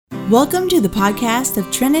Welcome to the podcast of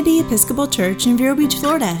Trinity Episcopal Church in Vero Beach,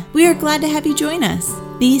 Florida. We are glad to have you join us.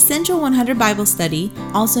 The Essential 100 Bible Study,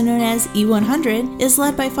 also known as E100, is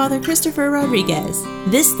led by Father Christopher Rodriguez.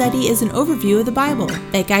 This study is an overview of the Bible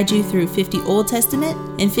that guides you through 50 Old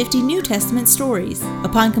Testament and 50 New Testament stories.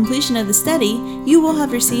 Upon completion of the study, you will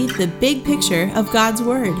have received the big picture of God's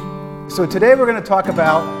Word. So today we're going to talk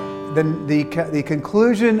about the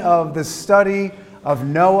conclusion of the study of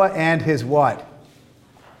Noah and his what?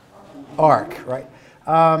 Ark, right?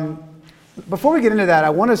 Before we get into that, I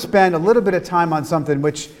want to spend a little bit of time on something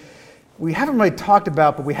which we haven't really talked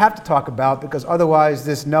about, but we have to talk about because otherwise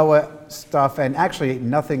this Noah stuff, and actually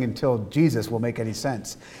nothing until Jesus, will make any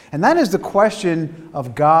sense. And that is the question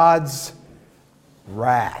of God's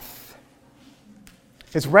wrath.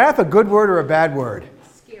 Is wrath a good word or a bad word?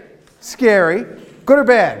 Scary. Scary. Good or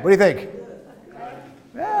bad? What do you think?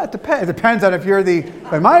 Yeah, it depends. It depends on if you're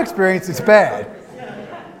in my experience, it's bad.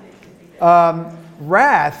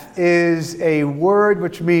 Wrath is a word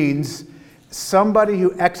which means somebody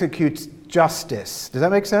who executes justice. Does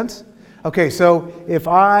that make sense? Okay, so if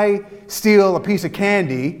I steal a piece of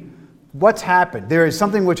candy, what's happened? There is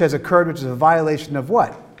something which has occurred which is a violation of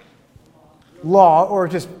what? Law or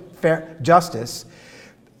just fair justice.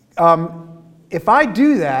 If I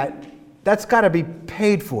do that, that's got to be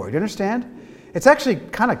paid for. Do you understand? It's actually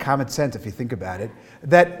kind of common sense if you think about it.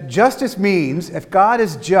 That justice means if God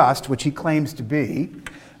is just, which he claims to be,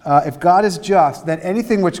 if God is just, then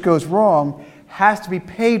anything which goes wrong has to be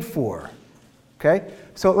paid for. Okay?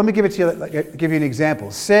 So let me give it to you. Give you an example.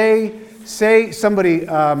 Say somebody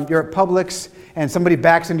you're at Publix and somebody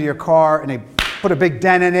backs into your car and they put a big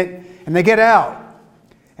dent in it and they get out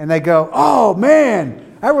and they go, "Oh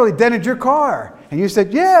man, I really dented your car." And you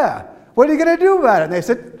said, "Yeah. What are you going to do about it?" And they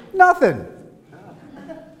said, "Nothing."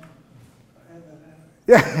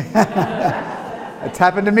 Yeah, it's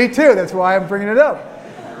happened to me too. That's why I'm bringing it up.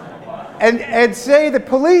 And say the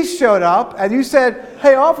police showed up and you said,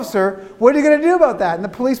 "Hey officer, what are you going to do about that?" And the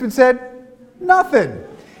policeman said, "Nothing."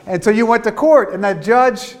 And so you went to court and that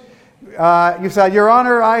judge, you said, "Your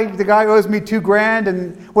Honor, the guy owes me $2,000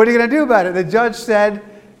 and what are you going to do about it?" The judge said,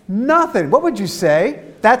 "Nothing." What would you say?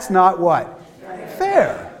 That's not what?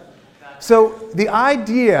 Fair. So the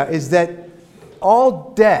idea is that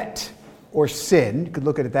all debt or sin, you could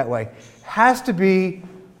look at it that way, has to be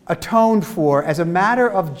atoned for as a matter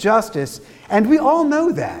of justice. And we all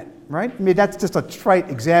know that, right? I mean, that's just a trite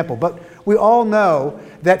example, but we all know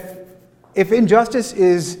that if injustice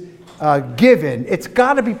is given, it's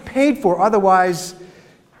got to be paid for. Otherwise,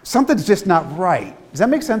 something's just not right. Does that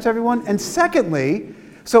make sense, everyone? And secondly,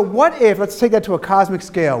 so what if, let's take that to a cosmic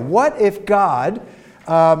scale, what if God,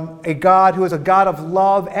 a God who is a God of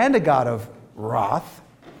love and a God of wrath,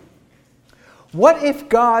 what if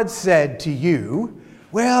God said to you,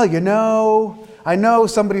 "Well, I know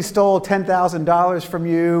somebody stole $10,000 from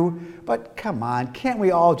you, but come on, can't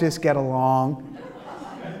we all just get along?"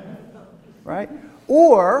 Right?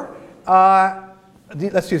 Or,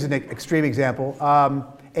 let's use an extreme example.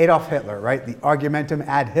 Adolf Hitler, right? The argumentum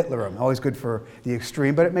ad Hitlerum. Always good for the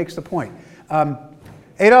extreme, but it makes the point.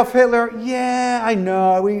 Adolf Hitler, yeah, I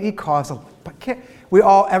know, he caused but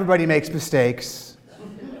everybody makes mistakes.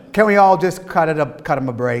 Can we all just cut him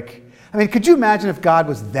a break? I mean, could you imagine if God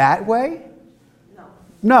was that way?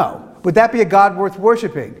 No. Would that be a God worth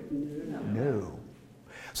worshiping? No.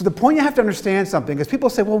 So the point you have to understand something is people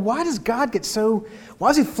say, well, why does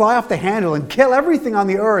he fly off the handle and kill everything on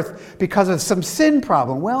the earth because of some sin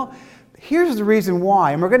problem? Well, here's the reason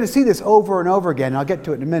why, and we're going to see this over and over again, and I'll get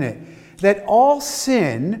to it in a minute, that all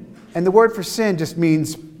sin, and the word for sin just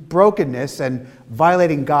means brokenness and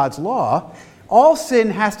violating God's law, all sin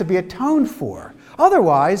has to be atoned for.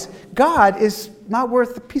 Otherwise, God is not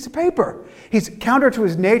worth a piece of paper. He's counter to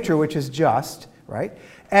his nature, which is just, right?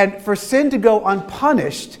 And for sin to go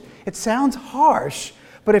unpunished, it sounds harsh,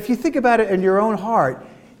 but if you think about it in your own heart,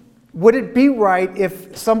 would it be right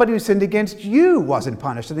if somebody who sinned against you wasn't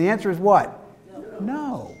punished? And the answer is what?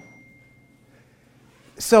 No.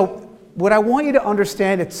 So what I want you to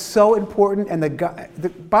understand, it's so important, and the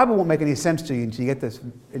Bible won't make any sense to you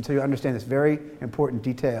until you understand this very important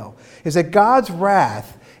detail, is that God's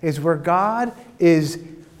wrath is where God is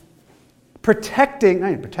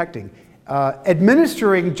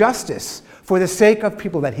administering justice for the sake of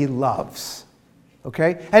people that he loves,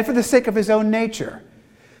 okay? And for the sake of his own nature.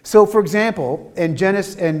 So, for example, in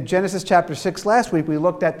Genesis chapter 6 last week, we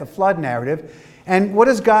looked at the flood narrative, and what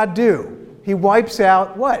does God do? He wipes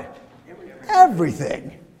out what?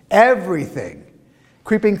 Everything.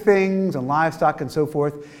 Creeping things and livestock and so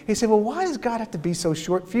forth. He said, well, why does God have to be so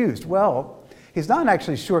short-fused? Well, He's not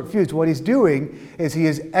actually short-fused. What he's doing is he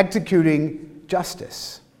is executing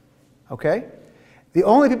justice. Okay? The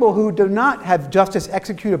only people who do not have justice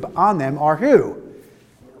executed on them are who?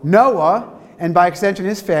 Noah, and by extension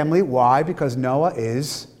his family. Why? Because Noah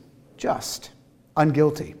is just,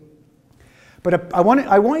 unguilty. But I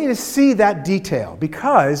want you to see that detail,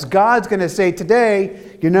 because God's going to say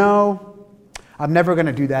today, I'm never going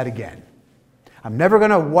to do that again. I'm never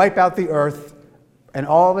going to wipe out the earth and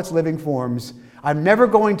all of its living forms. I'm never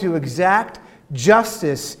going to exact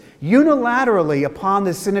justice unilaterally upon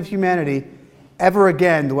the sin of humanity ever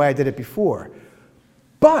again the way I did it before.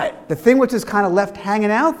 But the thing which is kind of left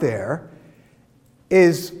hanging out there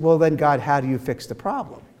is, well, then God, how do you fix the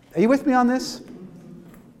problem? Are you with me on this?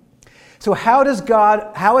 So how is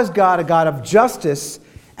God a God of justice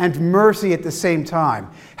and mercy at the same time?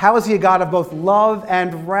 How is he a God of both love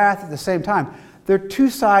and wrath at the same time? They're two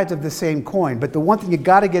sides of the same coin, but the one thing you've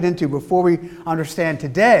got to get into before we understand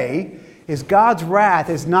today is God's wrath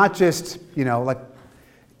is not just,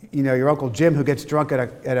 your Uncle Jim who gets drunk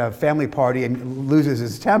at a family party and loses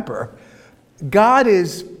his temper. God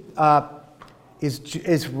is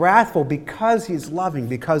wrathful because he's loving,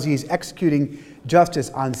 because he's executing justice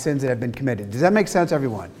on sins that have been committed. Does that make sense,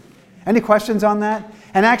 everyone? Any questions on that?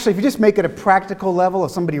 And actually, if you just make it a practical level,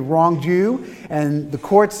 if somebody wronged you and the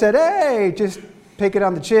court said, hey, just take it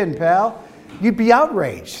on the chin, pal, you'd be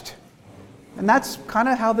outraged. And that's kind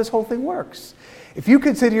of how this whole thing works. If you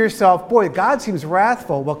consider yourself, boy, God seems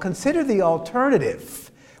wrathful, well, consider the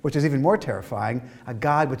alternative, which is even more terrifying, a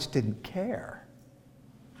God which didn't care.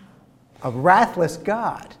 A wrathless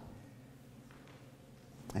God.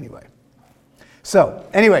 Anyway,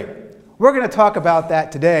 we're going to talk about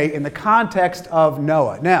that today in the context of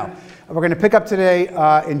Noah. Now, we're going to pick up today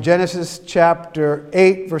in Genesis chapter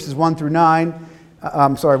 8, verses 1 through 9.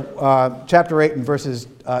 Chapter 8 and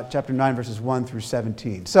chapter 9, verses 1 through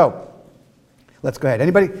 17. So, let's go ahead.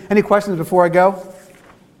 Any questions before I go?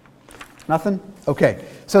 Nothing? Okay.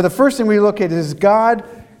 So the first thing we look at is God.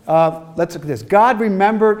 Let's look at this. God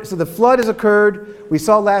remembered. So the flood has occurred. We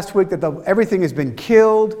saw last week that everything has been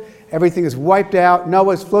killed. Everything is wiped out.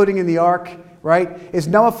 Noah's floating in the ark, right? Is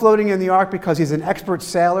Noah floating in the ark because he's an expert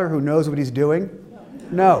sailor who knows what he's doing?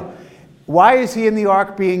 No. Why is he in the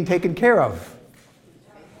ark being taken care of?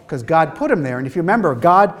 Because God put him there. And if you remember,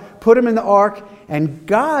 God put him in the ark and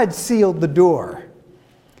God sealed the door.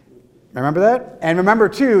 Remember that? And remember,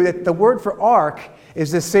 too, that the word for ark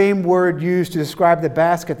is the same word used to describe the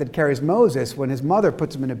basket that carries Moses when his mother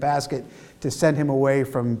puts him in a basket to send him away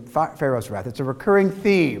from Pharaoh's wrath. It's a recurring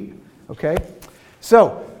theme, okay?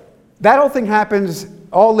 So that whole thing happens.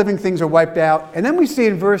 All living things are wiped out. And then we see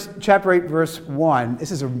in chapter 8, verse 1,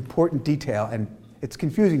 this is an important detail, and it's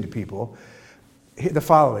confusing to people, the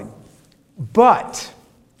following. But,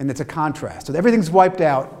 and it's a contrast. So everything's wiped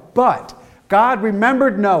out, but God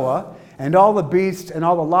remembered Noah and all the beasts and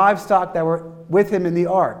all the livestock that were with him in the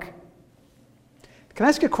ark. Can I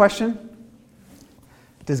ask you a question?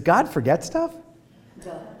 Does God forget stuff?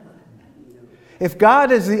 If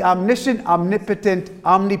God is the omniscient, omnipotent,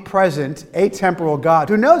 omnipresent, atemporal God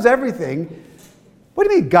who knows everything, what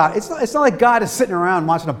do you mean God? It's not like God is sitting around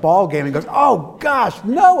watching a ball game and goes, oh gosh,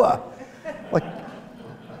 Noah.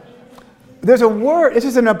 There's a word, this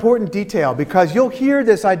is an important detail because you'll hear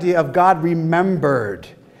this idea of God remembered.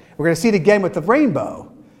 We're going to see it again with the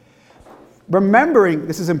rainbow. Remembering,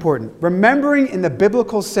 this is important, remembering in the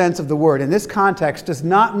biblical sense of the word in this context does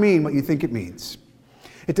not mean what you think it means.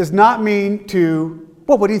 It does not mean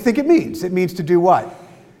what do you think it means? It means to do what?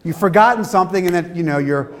 You've forgotten something and then,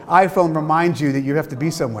 your iPhone reminds you that you have to be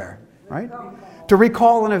somewhere, right? To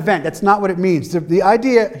recall an event, that's not what it means. The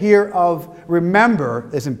idea here of remember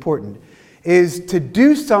is important, is to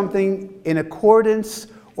do something in accordance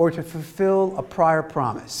or to fulfill a prior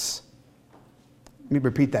promise. Let me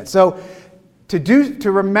repeat that. So,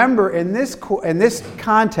 to remember in this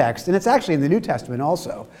context, and it's actually in the New Testament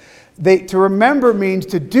also, to remember means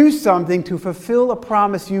to do something to fulfill a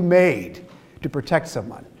promise you made to protect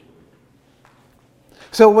someone.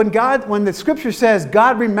 So when the scripture says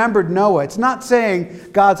God remembered Noah, it's not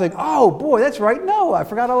saying God's like, oh boy, that's right, Noah, I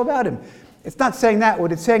forgot all about him. It's not saying that.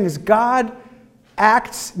 What it's saying is God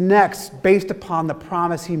acts next based upon the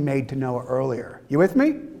promise he made to Noah earlier. You with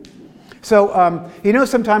me? So,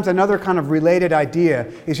 sometimes another kind of related idea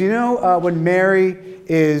is, when Mary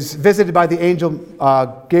is visited by the angel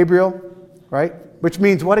Gabriel, right? Which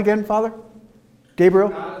means what again, Father? Gabriel?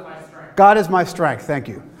 God is my strength. God is my strength, thank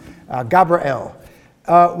you. Gabriel.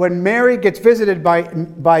 When Mary gets visited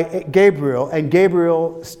by Gabriel, and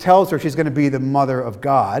Gabriel tells her she's going to be the mother of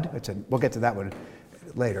God, we'll get to that one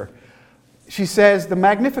later, she says the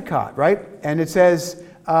Magnificat, right? And it says,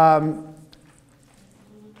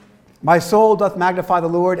 my soul doth magnify the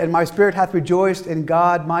Lord, and my spirit hath rejoiced in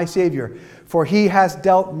God my Savior. For he has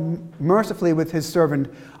dealt mercifully with his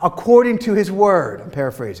servant according to his word. I'm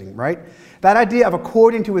paraphrasing, right? That idea of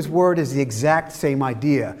according to his word is the exact same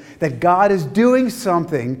idea. That God is doing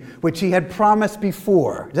something which he had promised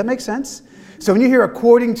before. Does that make sense? So when you hear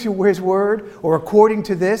according to his word or according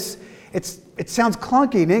to this, it sounds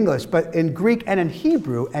clunky in English, but in Greek and in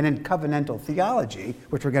Hebrew and in covenantal theology,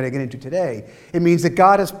 which we're going to get into today, it means that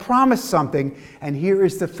God has promised something, and here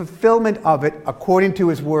is the fulfillment of it according to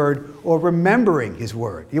his word or remembering his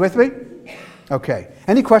word. You with me? Okay.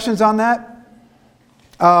 Any questions on that?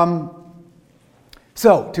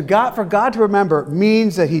 So, for God to remember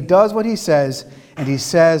means that he does what he says, and he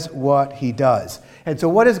says what he does. And so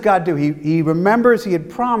what does God do? He remembers he had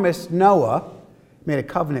promised Noah, made a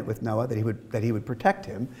covenant with Noah that he would protect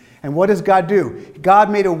him. And what does God do?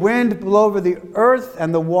 God made a wind blow over the earth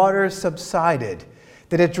and the waters subsided.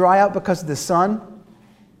 Did it dry out because of the sun?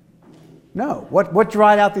 No. What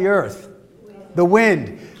dried out the earth? The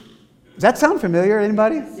wind. Does that sound familiar,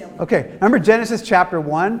 anybody? Okay. Remember Genesis chapter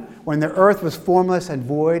 1, when the earth was formless and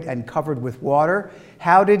void and covered with water?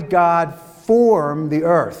 How did God form the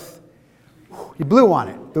earth? He blew on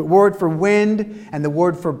it. The word for wind and the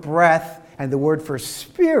word for breath and the word for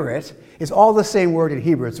spirit is all the same word in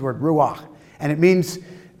Hebrew. It's the word ruach. And it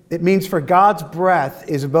means for God's breath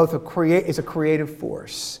is both a creative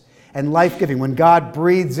force and life-giving. When God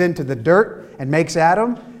breathes into the dirt and makes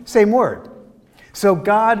Adam, same word. So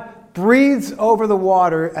God breathes over the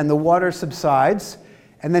water and the water subsides.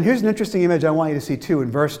 And then here's an interesting image I want you to see too in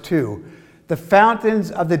verse 2. The fountains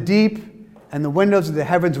of the deep and the windows of the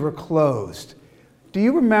heavens were closed. Do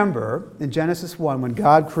you remember in Genesis 1 when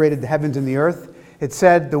God created the heavens and the earth? It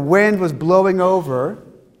said the wind was blowing over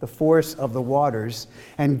the force of the waters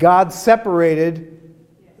and God separated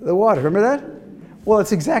the water. Remember that? Well,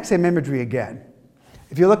 it's the exact same imagery again.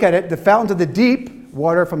 If you look at it, the fountains of the deep,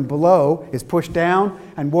 water from below is pushed down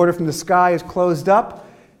and water from the sky is closed up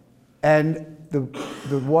and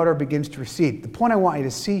the water begins to recede. The point I want you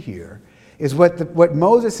to see here is what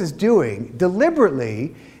Moses is doing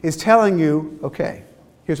deliberately is telling you, okay,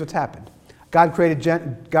 here's what's happened. God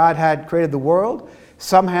had created the world.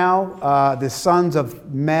 Somehow the sons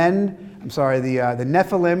of men, the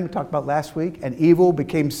Nephilim we talked about last week, and evil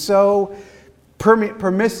became so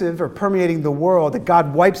permissive or permeating the world that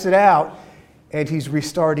God wipes it out and he's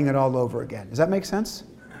restarting it all over again. Does that make sense?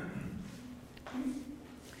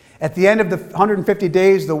 At the end of the 150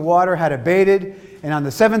 days, the water had abated, and on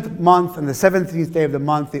the 7th month, and the 17th day of the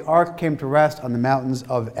month, the ark came to rest on the mountains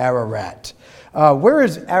of Ararat. Where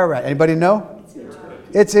is Ararat? Anybody know?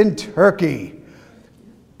 It's in Turkey.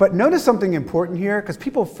 But notice something important here, because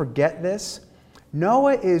people forget this.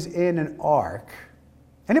 Noah is in an ark.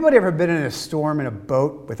 Anybody ever been in a storm in a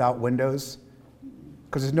boat without windows?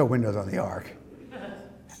 Because there's no windows on the ark.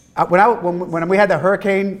 When we had the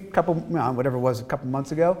hurricane a couple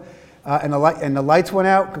months ago, and the lights went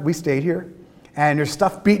out, we stayed here, and there's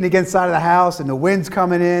stuff beating against the side of the house, and the wind's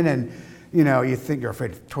coming in, and you think you're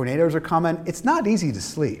afraid tornadoes are coming. It's not easy to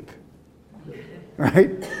sleep,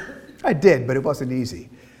 right? I did, but it wasn't easy.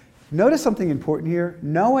 Notice something important here.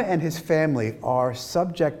 Noah and his family are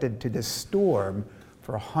subjected to this storm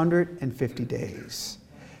for 150 days.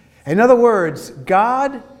 In other words,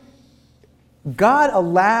 God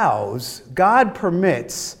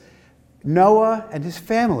permits Noah and his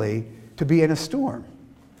family to be in a storm.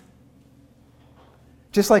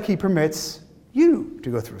 Just like he permits you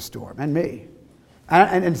to go through a storm, and me.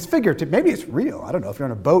 And it's figurative. Maybe it's real. I don't know. If you're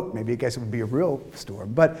on a boat, maybe I guess it would be a real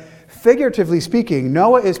storm. But figuratively speaking,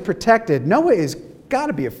 Noah is protected. Noah is got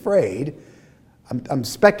to be afraid. I'm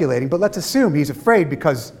speculating, but let's assume he's afraid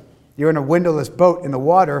because you're in a windowless boat in the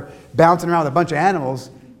water, bouncing around with a bunch of animals.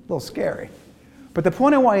 A little scary. But the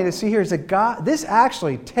point I want you to see here is that this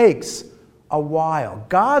actually takes a while.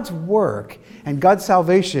 God's work and God's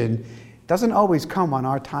salvation doesn't always come on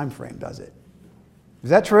our time frame, does it? Is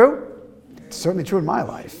that true? It's certainly true in my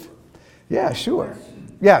life. Yeah, sure.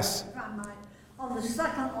 Yes? On the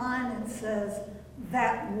second line it says,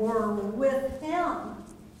 that were with him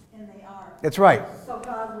in the ark. That's right. So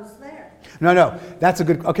God was there. No, that's a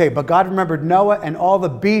good, okay, but God remembered Noah and all the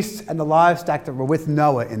beasts and the livestock that were with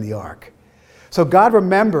Noah in the ark. So God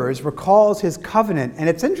recalls his covenant, and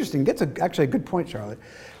it's interesting, actually a good point, Charlotte.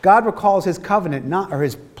 God recalls his covenant, or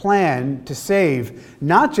his plan to save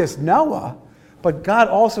not just Noah, but God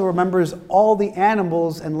also remembers all the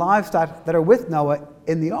animals and livestock that are with Noah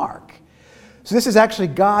in the ark. So this is actually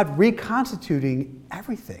God reconstituting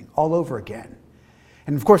everything all over again.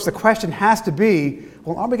 And of course, the question has to be,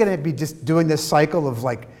 well, aren't we going to be just doing this cycle of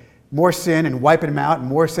like more sin and wiping them out and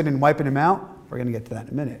more sin and wiping them out? We're going to get to that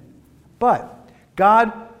in a minute. But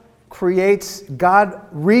God redoes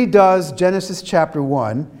Genesis chapter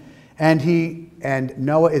 1, and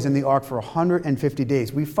Noah is in the ark for 150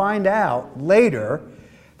 days. We find out later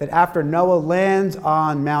that after Noah lands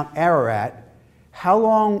on Mount Ararat, how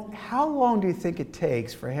long do you think it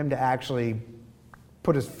takes for him to actually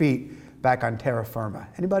put his feet back on terra firma?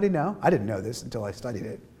 Anybody know? I didn't know this until I studied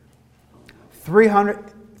it.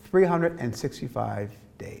 365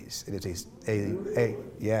 days. It is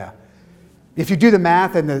yeah. If you do the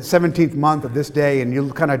math in the 17th month of this day and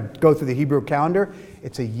you kind of go through the Hebrew calendar,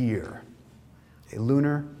 it's a year. A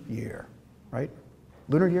lunar year, right?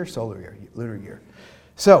 Lunar year, solar year, lunar year.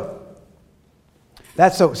 So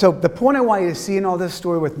the point I want you to see in all this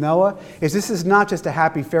story with Noah is this is not just a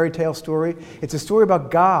happy fairy tale story. It's a story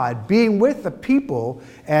about God being with the people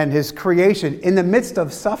and his creation in the midst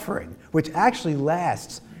of suffering, which actually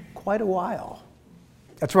lasts quite a while.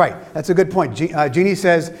 That's right. That's a good point. Jeannie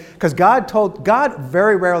says, because God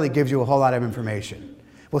very rarely gives you a whole lot of information.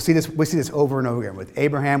 We see this over and over again with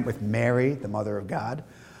Abraham, with Mary, the mother of God,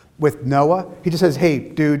 with Noah. He just says, hey,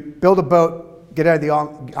 dude, build a boat, get out of the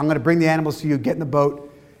ark. I'm going to bring the animals to you, get in the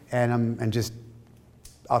boat, and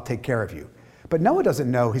I'll take care of you. But Noah doesn't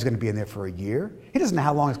know he's going to be in there for a year. He doesn't know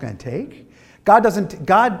how long it's going to take. God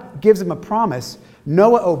gives him a promise.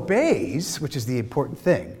 Noah obeys, which is the important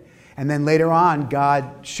thing. And then later on,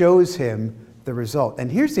 God shows him the result. And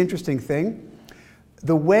here's the interesting thing.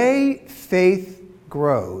 The way faith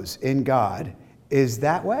grows in God is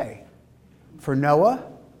that way. For Noah,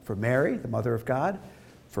 for Mary, the mother of God,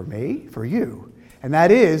 for me, for you. And that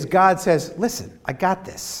is, God says, listen, I got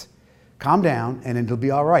this. Calm down, and it'll be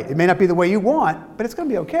all right. It may not be the way you want, but it's going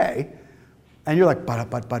to be okay. And you're like, but,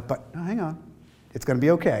 no, hang on. It's going to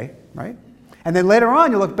be okay, right? And then later on,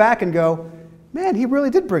 you look back and go, man, he really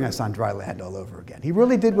did bring us on dry land all over again. He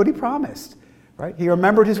really did what he promised, right? He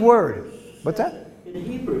remembered his word. What's that? In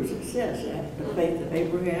Hebrews, it says the faith of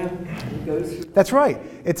Abraham goes through. That's right.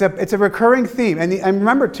 It's a recurring theme. And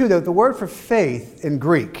remember, too, that the word for faith in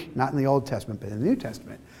Greek, not in the Old Testament, but in the New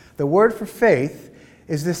Testament, the word for faith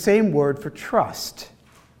is the same word for trust,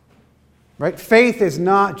 right? Faith is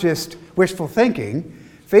not just wishful thinking.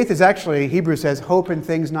 Faith is actually, Hebrews says, hope in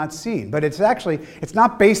things not seen. But it's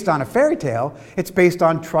not based on a fairy tale. It's based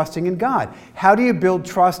on trusting in God. How do you build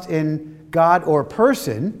trust in God or a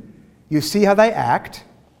person? You see how they act,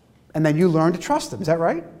 and then you learn to trust them. Is that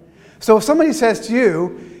right? So if somebody says to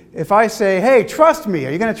you, if I say, hey, trust me,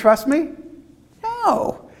 are you going to trust me?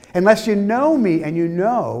 No. Unless you know me and you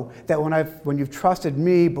know that when you've trusted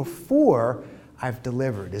me before, I've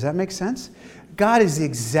delivered. Does that make sense? God is the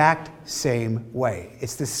exact same way.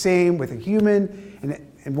 It's the same with a human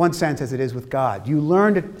in one sense as it is with God. You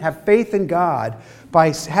learn to have faith in God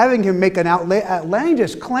by having him make an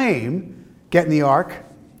outlandish claim, get in the ark,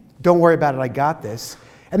 don't worry about it, I got this.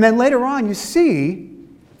 And then later on you see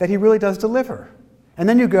that he really does deliver. And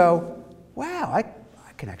then you go, wow, I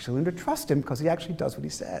can actually learn to trust him because he actually does what he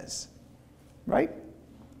says. Right?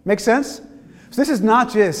 Make sense? So this is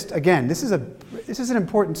not just, again, this is an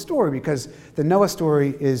important story because the Noah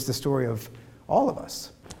story is the story of all of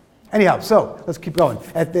us. Anyhow, so let's keep going.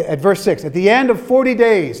 At verse 6, at the end of 40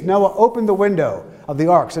 days, Noah opened the window of the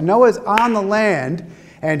ark. So Noah is on the land,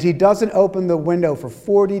 and he doesn't open the window for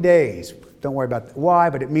 40 days. Don't worry about why,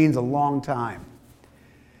 but it means a long time.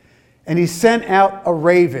 And he sent out a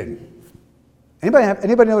raven.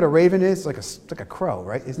 Anybody know what a raven is? It's like a crow,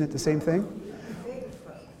 right? Isn't it the same thing?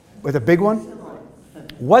 With a big one?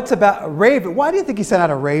 What's about a raven? Why do you think he sent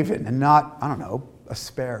out a raven and not, I don't know, a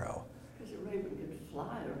sparrow? Because a raven can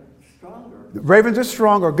fly or stronger. Ravens are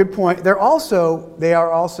stronger, good point. They are also,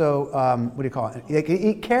 what do you call it? They can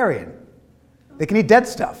eat carrion. They can eat dead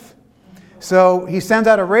stuff. So he sends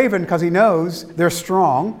out a raven because he knows they're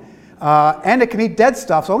strong, and it can eat dead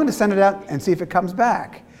stuff. So I'm going to send it out and see if it comes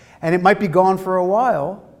back. And it might be gone for a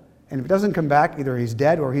while, and if it doesn't come back, either he's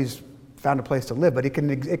dead or he's found a place to live. But it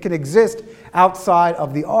can exist outside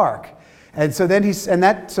of the ark. And so then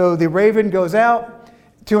so the raven goes out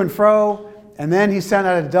to and fro, and then he sent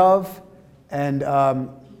out a dove, and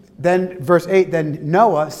then verse 8, then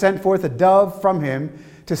Noah sent forth a dove from him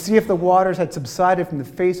to see if the waters had subsided from the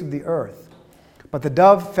face of the earth. But the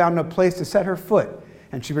dove found no place to set her foot,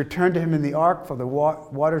 and she returned to him in the ark, for the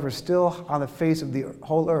waters were still on the face of the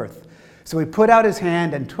whole earth. So he put out his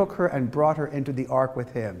hand and took her and brought her into the ark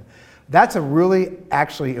with him. That's a really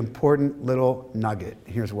actually important little nugget.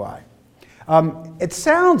 Here's why. It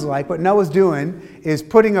sounds like what Noah's doing is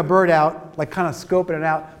putting a bird out, like kind of scoping it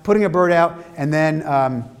out, putting a bird out, and then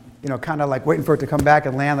kind of like waiting for it to come back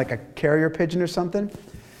and land like a carrier pigeon or something.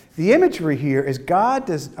 The imagery here is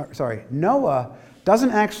Noah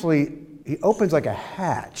doesn't actually, he opens like a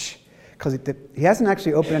hatch, because he hasn't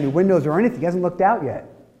actually opened any windows or anything. He hasn't looked out yet.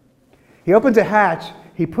 He opens a hatch,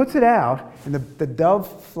 he puts it out, and the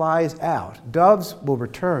dove flies out. Doves will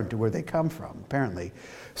return to where they come from, apparently.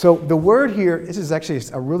 So the word here, this is actually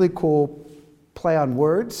a really cool play on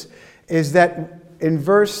words, is that in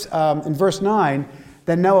verse 9,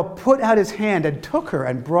 then Noah put out his hand and took her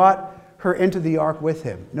and brought her into the ark with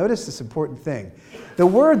him. Notice this important thing. The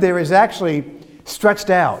word there is actually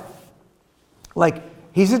stretched out. Like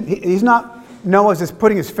he's not, Noah's just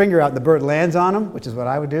putting his finger out and the bird lands on him, which is what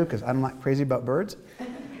I would do because I'm not crazy about birds.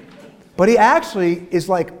 But he actually is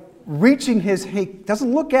like reaching he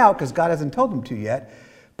doesn't look out because God hasn't told him to yet,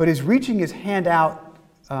 but is reaching his hand out,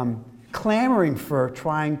 clamoring for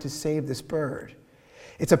trying to save this bird.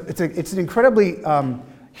 It's an incredibly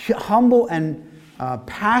humble and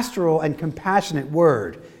pastoral and compassionate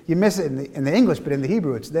word. You miss it in the English, but in the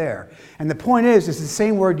Hebrew it's there. And the point is, it's the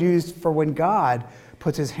same word used for when God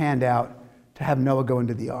puts his hand out to have Noah go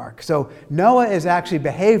into the ark. So Noah is actually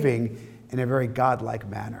behaving in a very godlike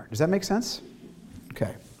manner. Does that make sense?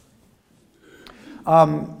 Okay.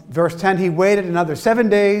 Verse 10, he waited another 7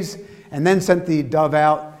 days and then sent the dove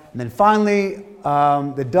out. And then finally,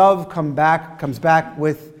 the dove comes back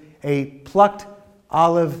with a plucked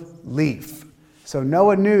olive leaf. So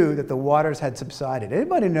Noah knew that the waters had subsided.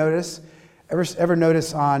 Anybody ever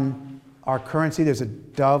notice on our currency there's a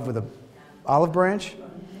dove with an olive branch?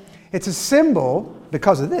 It's a symbol,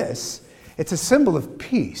 because of this, it's a symbol of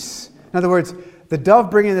peace. In other words, the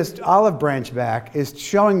dove bringing this olive branch back is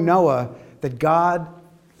showing Noah that God,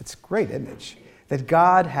 it's a great image, that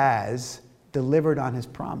God has delivered on his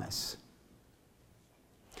promise.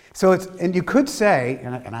 So and you could say,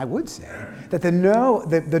 and I would say, that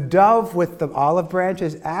the dove with the olive branch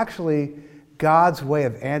is actually God's way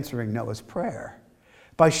of answering Noah's prayer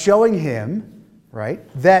by showing him, right,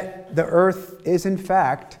 that the earth is in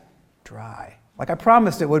fact dry, like I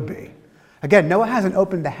promised it would be. Again, Noah hasn't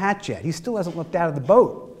opened the hatch yet. He still hasn't looked out of the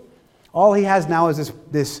boat. All he has now is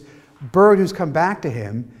this bird who's come back to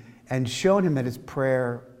him and shown him that his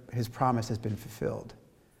promise has been fulfilled.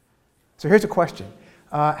 So here's a question.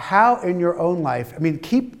 How in your own life,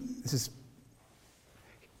 keep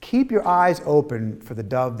your eyes open for the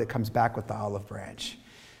dove that comes back with the olive branch,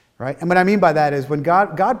 right? And what I mean by that is when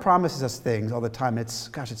God promises us things all the time, it's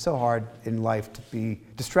so hard in life to be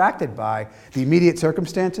distracted by the immediate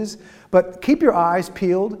circumstances, but keep your eyes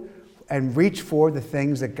peeled and reach for the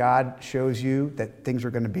things that God shows you that things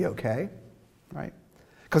are going to be okay, right?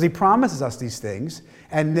 Because he promises us these things,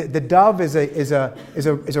 and the dove is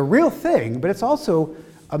a real thing, but it's also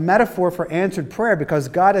a metaphor for answered prayer because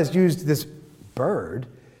God has used this bird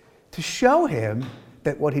to show him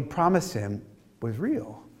that what he'd promised him was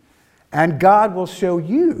real. And God will show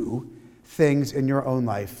you things in your own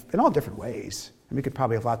life in all different ways. And we could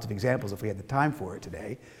probably have lots of examples if we had the time for it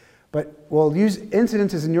today. But we'll use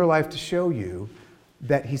incidences in your life to show you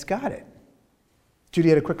that he's got it. Judy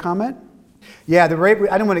had a quick comment? Yeah, the raven,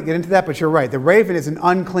 I don't want to get into that, but you're right. The raven is an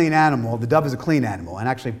unclean animal. The dove is a clean animal. And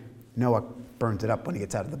actually, Noah burns it up when he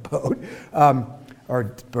gets out of the boat. Or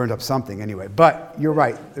burned up something anyway. But you're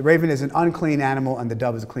right. The raven is an unclean animal and the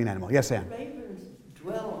dove is a clean animal. Yes, Ann? Ravens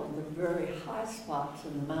dwell on the very high spots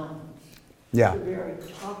in the mountains. Yeah. The very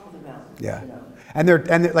top of the mountains. Yeah. You know. And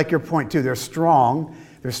they're like your point too, they're strong.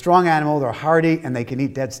 They're a strong animal, they're hardy, and they can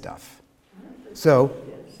eat dead stuff. So,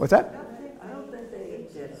 what's that? I don't think they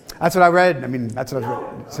eat dead stuff. That's what I read. That's what I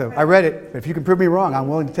read. So I read it, but if you can prove me wrong, I'm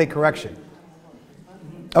willing to take correction.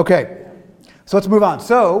 Okay, so let's move on.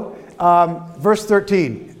 So, verse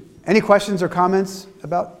 13. Any questions or comments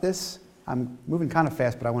about this? I'm moving kind of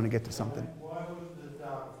fast, but I want to get to something. Why was the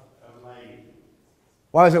dove a lady?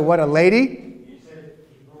 Why was it what, a lady? You said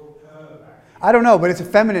he brought her back. I don't know, but it's a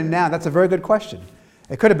feminine noun. That's a very good question.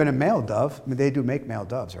 It could have been a male dove. They do make male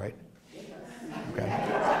doves, right? Okay.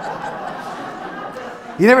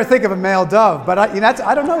 You never think of a male dove, but I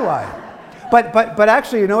don't know why. But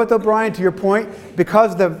actually, you know what though, Brian, to your point,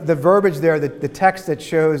 because the verbiage there, the text that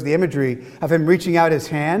shows the imagery of him reaching out his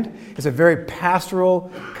hand is a very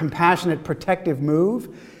pastoral, compassionate, protective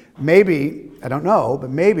move. Maybe, I don't know, but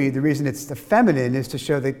maybe the reason it's the feminine is to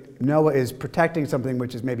show that Noah is protecting something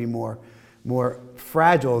which is maybe more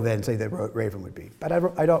fragile than, say, the raven would be. But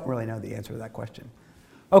I don't really know the answer to that question.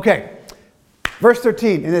 Okay, verse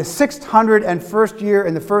 13. In the 601st year,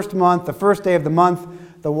 in the first month, the first day of the month,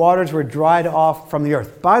 the waters were dried off from the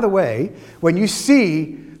earth. By the way, when you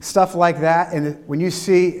see stuff like that, and when you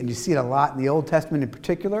see it a lot in the Old Testament in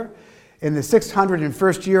particular, in the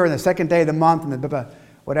 601st year, and the second day of the month, and the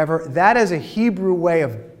whatever, that is a Hebrew way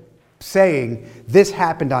of saying this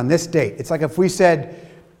happened on this date. It's like if we said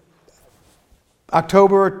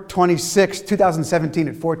October 26, 2017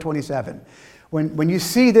 at 4:27. When you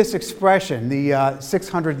see this expression, the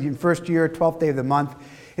 601st year, 12th day of the month,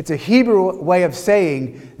 it's a Hebrew way of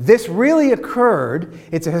saying this really occurred,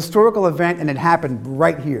 it's a historical event, and it happened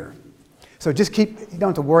right here. So you don't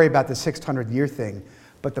have to worry about the 600-year thing.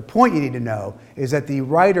 But the point you need to know is that the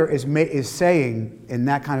writer is saying in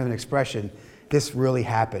that kind of an expression, this really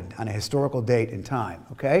happened on a historical date and time,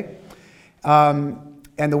 okay?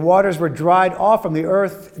 And the waters were dried off from the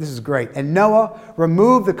earth. This is great. And Noah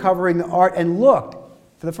removed the covering, the ark, and looked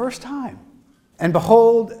for the first time. And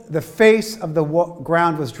behold, the face of the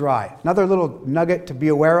ground was dry. Another little nugget to be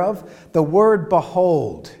aware of, the word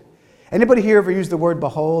behold. Anybody here ever used the word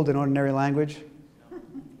behold in ordinary language?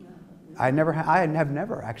 I have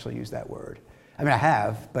never actually used that word. I mean, I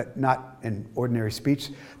have, but not in ordinary speech.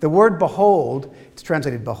 The word behold, it's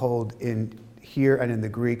translated behold in here and in the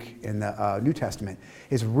Greek in the New Testament,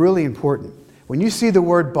 is really important. When you see the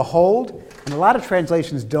word behold, and a lot of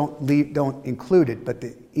translations don't include it, but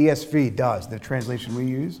the ESV does, the translation we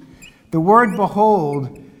use. The word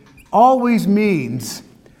behold always means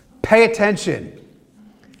pay attention,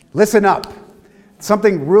 listen up.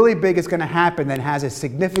 Something really big is going to happen that has a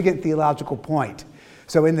significant theological point.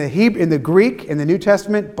 So in the Greek, in the New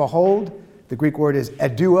Testament, behold, the Greek word is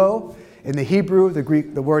eduo. In the Hebrew,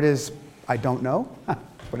 the word is I don't know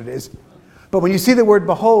what it is. But when you see the word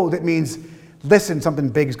behold, it means listen, something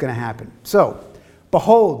big is going to happen. So,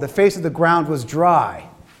 behold, the face of the ground was dry.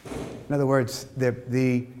 In other words,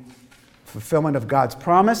 the fulfillment of God's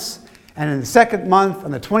promise. And in the second month,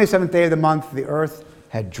 on the 27th day of the month, the earth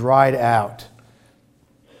had dried out.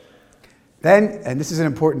 Then, and this is an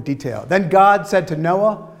important detail, then God said to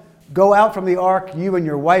Noah, go out from the ark, you and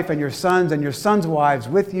your wife and your sons' wives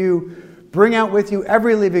with you. Bring out with you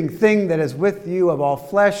every living thing that is with you of all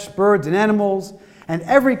flesh, birds and animals, and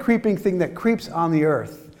every creeping thing that creeps on the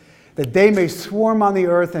earth, that they may swarm on the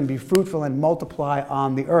earth and be fruitful and multiply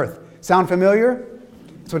on the earth. Sound familiar?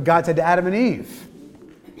 That's what God said to Adam and Eve.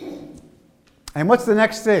 And what's the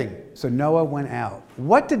next thing? So Noah went out.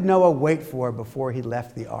 What did Noah wait for before he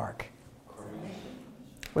left the ark?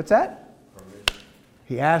 What's that?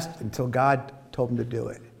 He asked until God told him to do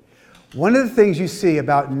it. One of the things you see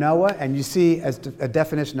about Noah, and you see as a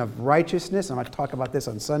definition of righteousness, and I'm going to talk about this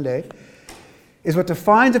on Sunday, is what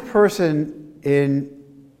defines a person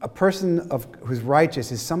who's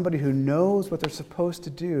righteous is somebody who knows what they're supposed to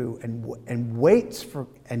do and waits for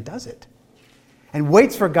and does it. And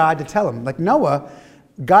waits for God to tell him. Like Noah,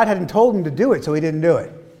 God hadn't told him to do it, so he didn't do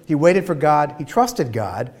it. He waited for God, he trusted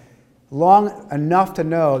God long enough to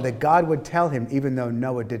know that God would tell him even though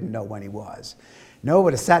Noah didn't know when he was. Noah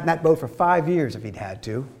would have sat in that boat for 5 years if he'd had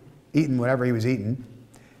to, eaten whatever he was eating,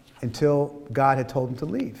 until God had told him to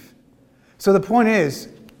leave. So the point is,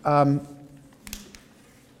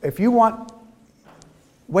 if you want,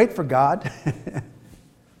 wait for God.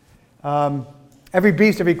 Every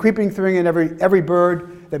beast, every creeping thing, and every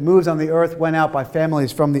bird that moves on the earth went out by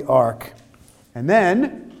families from the ark. And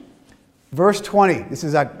then, verse 20. This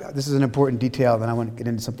is an important detail, then I want to get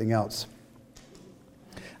into something else.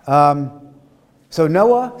 So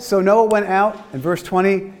Noah went out, in verse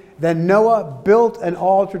 20. Then Noah built an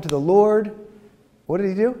altar to the Lord. What did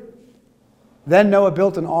he do? Then Noah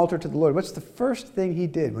built an altar to the Lord. What's the first thing he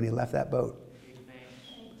did when he left that boat?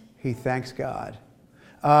 He thanks God.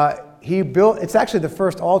 It's actually the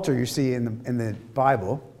first altar you see in the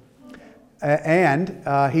Bible. And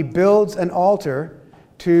he builds an altar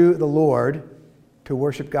to the Lord to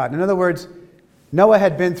worship God. In other words, Noah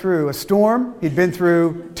had been through a storm, he'd been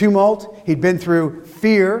through tumult, he'd been through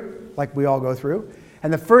fear, like we all go through.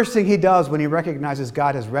 And the first thing he does when he recognizes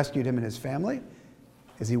God has rescued him and his family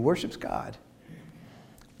is he worships God.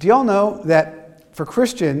 Do you all know that for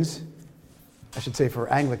Christians, I should say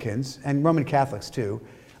for Anglicans, and Roman Catholics too,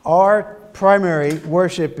 our primary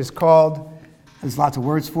worship is called, there's lots of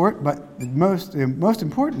words for it, but the most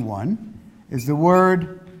important one is the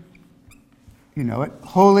word, you know it,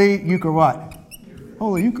 Holy Eucharist.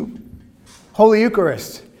 Holy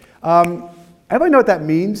Eucharist. Everybody know what that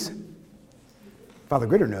means? Father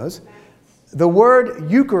Gritter knows. The word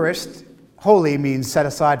Eucharist, holy, means set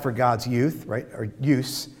aside for God's youth, right? Or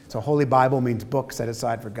use. So Holy Bible means book set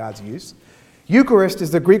aside for God's use. Eucharist is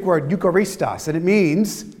the Greek word Eucharistos, and it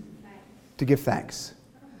means to give thanks.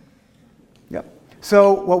 Yep.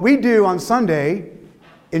 So what we do on Sunday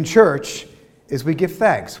in church is we give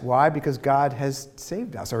thanks. Why? Because God has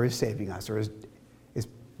saved us, or is saving us, or is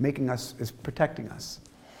making us, is protecting us.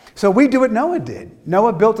 So we do what Noah did.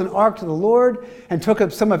 Noah built an ark to the Lord and took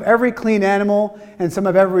up some of every clean animal and some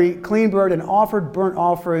of every clean bird and offered burnt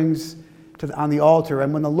offerings on the altar.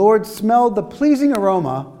 And when the Lord smelled the pleasing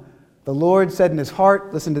aroma, the Lord said in his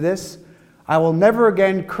heart, listen to this, I will never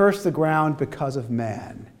again curse the ground because of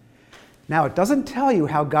man. Now, it doesn't tell you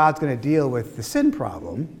how God's going to deal with the sin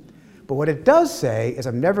problem, but what it does say is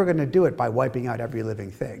I'm never going to do it by wiping out every living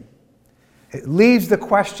thing. It leaves the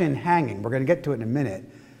question hanging. We're going to get to it in a minute.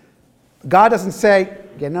 God doesn't say,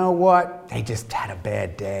 you know what, they just had a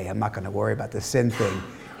bad day. I'm not going to worry about the sin thing.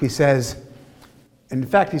 He says, in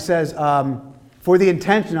fact, he says, for the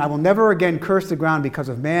intention, I will never again curse the ground because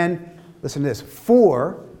of man. Listen to this.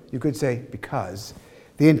 For, you could say because,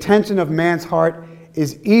 the intention of man's heart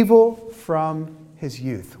is evil from his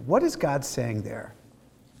youth. What is God saying there?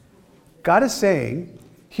 God is saying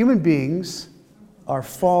human beings are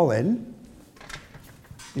fallen.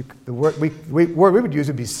 The word we would use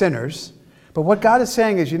would be sinners. But what God is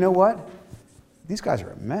saying is, you know what? These guys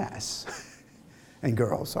are a mess. And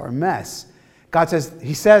girls are a mess. God says,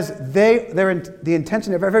 he says, the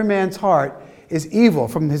intention of every man's heart is evil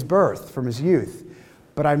from his birth, from his youth.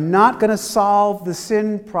 But I'm not going to solve the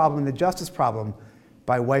sin problem, the justice problem,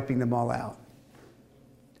 by wiping them all out.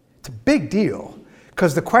 It's a big deal,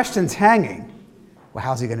 because the question's hanging. Well,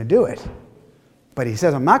 how's he going to do it? But he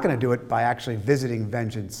says, I'm not going to do it by actually visiting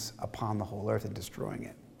vengeance upon the whole earth and destroying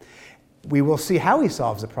it. We will see how he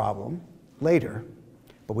solves the problem later,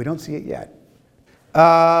 but we don't see it yet.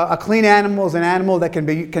 A clean animal is an animal that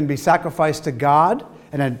can be sacrificed to God,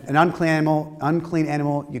 and an unclean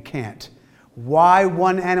animal you can't. Why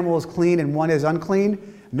one animal is clean and one is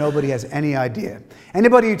unclean? Nobody has any idea.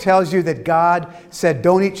 Anybody who tells you that God said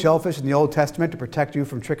don't eat shellfish in the Old Testament to protect you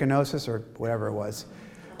from trichinosis or whatever it was,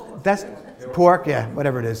 that's pork, yeah,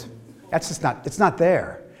 whatever it is. That's just not, it's not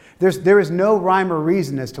there. There is no rhyme or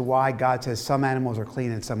reason as to why God says some animals are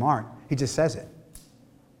clean and some aren't. He just says it.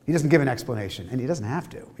 He doesn't give an explanation, and he doesn't have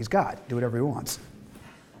to. He's God. Do whatever he wants.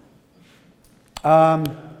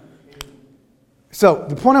 So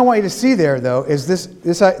the point I want you to see there, though, is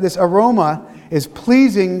this aroma is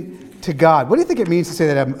pleasing to God. What do you think it means to say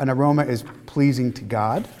that an aroma is pleasing to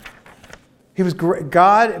God?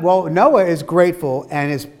 Noah is grateful,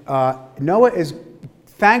 and Noah is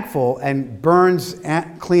thankful and burns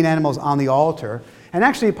clean animals on the altar. And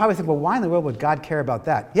actually, you probably think, well, why in the world would God care about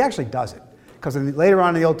that? He actually does it. Because later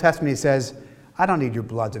on in the Old Testament, he says, I don't need your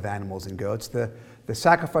bloods of animals and goats. The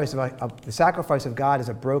sacrifice of God is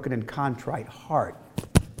a broken and contrite heart,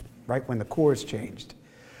 right, when the core is changed.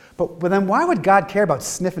 But then why would God care about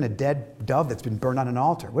sniffing a dead dove that's been burned on an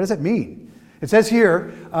altar? What does it mean? It says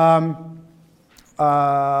here, when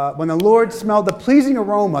the Lord smelled the pleasing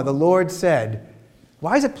aroma, the Lord said,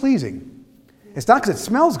 why is it pleasing? It's not because it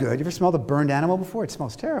smells good. You ever smelled a burned animal before? It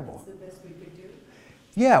smells terrible. It's the best we could do.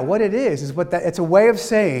 Yeah, what it is it's a way of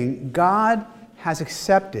saying God has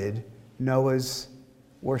accepted Noah's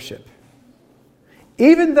worship.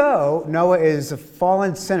 Even though Noah is a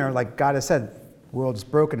fallen sinner, like God has said, the world is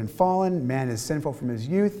broken and fallen, man is sinful from his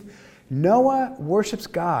youth, Noah worships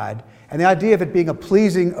God, and the idea of it being a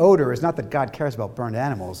pleasing odor is not that God cares about burned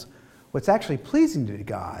animals. What's actually pleasing to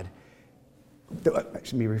God,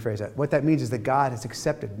 let me rephrase that. What that means is that God has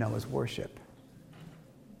accepted Noah's worship.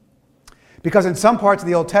 Because in some parts of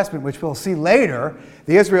the Old Testament, which we'll see later,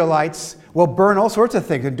 the Israelites will burn all sorts of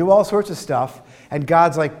things and do all sorts of stuff, and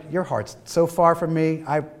God's like, your heart's so far from me,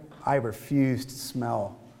 I refuse to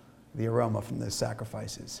smell the aroma from those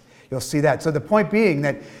sacrifices. You'll see that. So the point being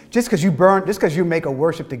that just because you make a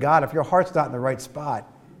worship to God, if your heart's not in the right spot,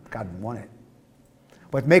 God won't want it.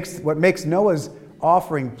 What makes Noah's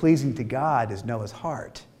offering pleasing to God is Noah's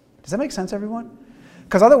heart. Does that make sense, everyone?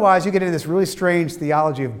 Because otherwise you get into this really strange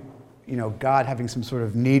theology of God having some sort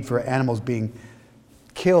of need for animals being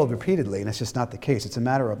killed repeatedly, and it's just not the case. It's a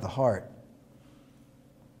matter of the heart.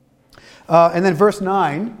 And then verse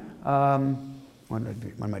 9, what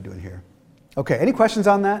am I doing here? Okay, any questions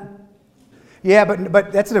on that? Yeah,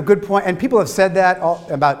 but that's a good point, and people have said that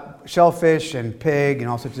about shellfish and pig and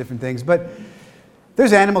all sorts of different things, but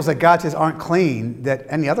there's animals that God says aren't clean that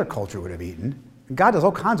any other culture would have eaten. And God does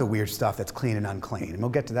all kinds of weird stuff that's clean and unclean, and we'll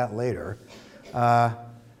get to that later.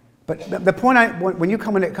 But the point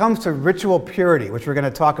when it comes to ritual purity, which we're going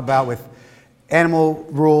to talk about with animal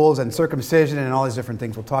rules and circumcision and all these different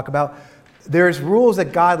things we'll talk about, there's rules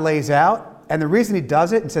that God lays out, and the reason he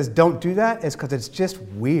does it and says don't do that is because it's just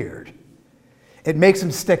weird. It makes them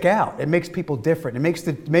stick out. It makes people different.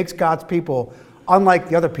 It makes God's people unlike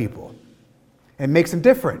the other people. and makes them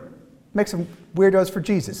different. Makes them weirdos for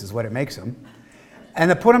Jesus is what it makes them. And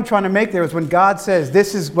the point I'm trying to make there is when God says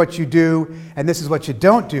this is what you do and this is what you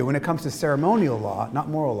don't do when it comes to ceremonial law, not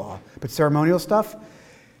moral law, but ceremonial stuff,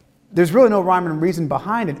 there's really no rhyme and reason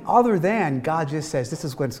behind it other than God just says this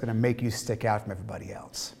is what's going to make you stick out from everybody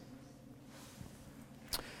else.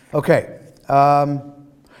 Okay. And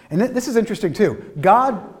this is interesting too.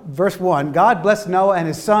 God, verse 1, God blessed Noah and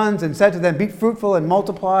his sons and said to them, be fruitful and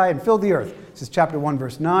multiply and fill the earth. This is chapter 1,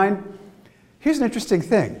 verse 9. Here's an interesting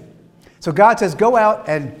thing. So God says, go out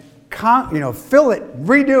and fill it,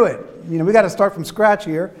 redo it. We got to start from scratch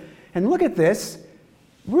here. And look at this.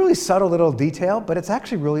 Really subtle little detail, but it's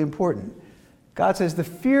actually really important. God says, the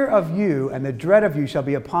fear of you and the dread of you shall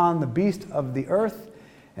be upon the beast of the earth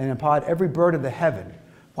and upon every bird of the heaven.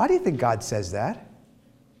 Why do you think God says that?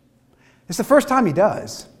 It's the first time he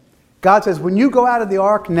does. God says, when you go out of the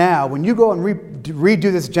ark now, when you go and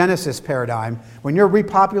redo this Genesis paradigm, when you're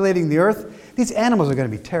repopulating the earth, these animals are going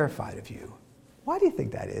to be terrified of you. Why do you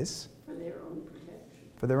think that is? For their own protection.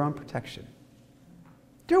 For their own protection.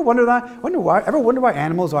 Do you ever wonder why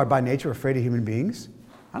animals are by nature afraid of human beings?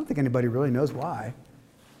 I don't think anybody really knows why.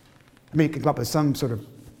 I mean, you can come up with some sort of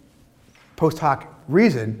post hoc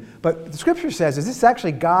reason, but the scripture says is this is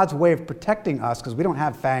actually God's way of protecting us because we don't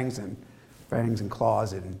have fangs and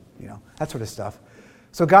claws and that sort of stuff.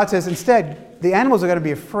 So God says instead the animals are going to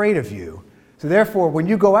be afraid of you. So therefore, when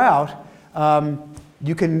you go out,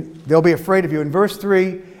 they'll be afraid of you. In verse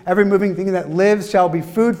 3, every moving thing that lives shall be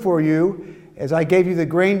food for you. As I gave you the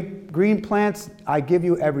green plants, I give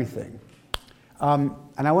you everything. And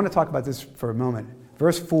I want to talk about this for a moment.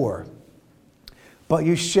 Verse 4. But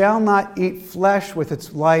you shall not eat flesh with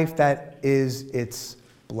its life, that is its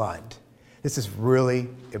blood. This is really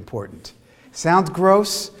important. Sounds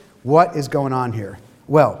gross. What is going on here?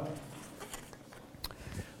 Well,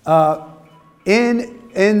 in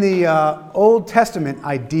the Old Testament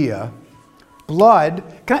idea, blood,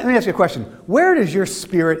 let me ask you a question. Where does your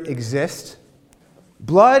spirit exist?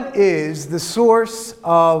 Blood is the source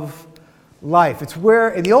of life. It's where,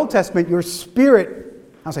 in the Old Testament, your spirit,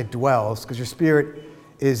 I'll say dwells, because your spirit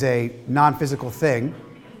is a non-physical thing.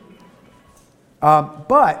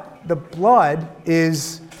 But the blood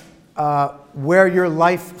is where your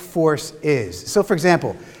life force is. So, for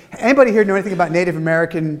example, anybody here know anything about Native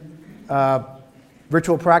American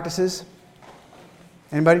ritual practices?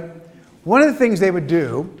 Anybody? One of the things they would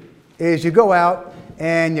do is you go out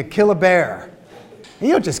and you kill a bear. And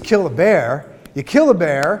you don't just kill a bear. You kill a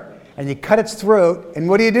bear and you cut its throat, and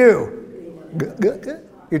what do?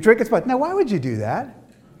 You drink its blood. Now, why would you do that?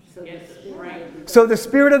 So the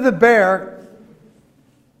spirit of the bear,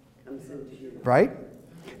 right?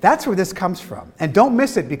 That's where this comes from. And don't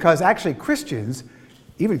miss it, because actually Christians,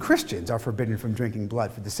 even Christians, are forbidden from drinking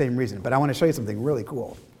blood for the same reason. But I want to show you something really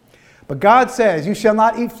cool. But God says, you shall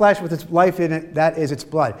not eat flesh with its life in it, that is its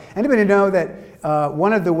blood. Anybody know that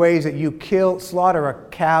one of the ways that you slaughter a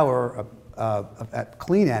cow or a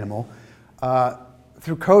clean animal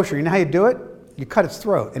through kosher, you know how you do it? You cut its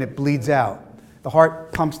throat and it bleeds out. The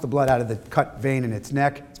heart pumps the blood out of the cut vein in its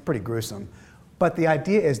neck. It's pretty gruesome. But the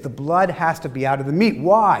idea is the blood has to be out of the meat.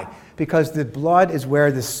 Why? Because the blood is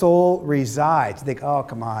where the soul resides. You think, oh,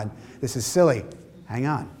 come on, this is silly. Hang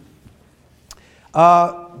on.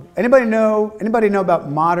 Anybody know about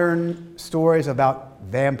modern stories about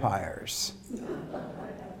vampires?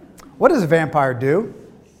 What does a vampire do?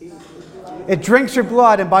 It drinks your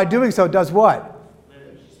blood, and by doing so, does what?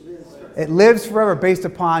 It lives forever based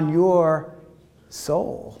upon your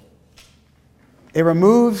soul. It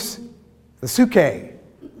removes the suke.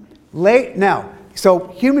 Now, so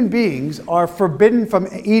human beings are forbidden from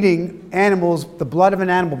eating animals, the blood of an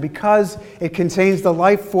animal, because it contains the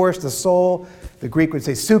life force, the soul. The Greek would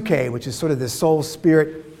say suke, which is sort of the soul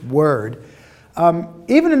spirit word.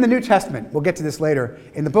 Even in the New Testament, we'll get to this later,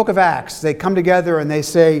 in the book of Acts, they come together and they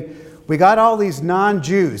say, we got all these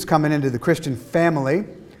non-Jews coming into the Christian family.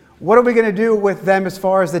 What are we going to do with them as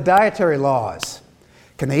far as the dietary laws?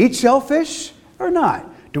 Can they eat shellfish or not?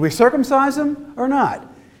 Do we circumcise them or not?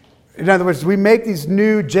 In other words, we make these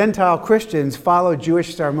new Gentile Christians follow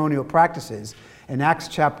Jewish ceremonial practices in Acts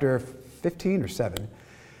chapter 15 or 7.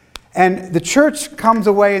 And the church comes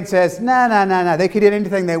away and says, no, they could eat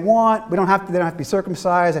anything they want. They don't have to be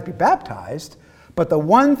circumcised, they have to be baptized. But the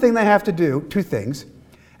one thing they have to do, two things,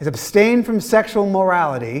 is abstain from sexual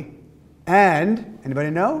morality and, anybody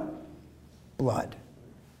know? Blood.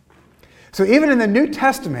 So even in the New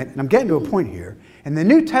Testament, and I'm getting to a point here, in the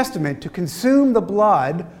New Testament, to consume the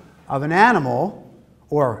blood of an animal,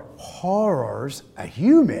 or horrors, a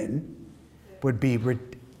human, would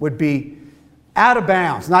be Out of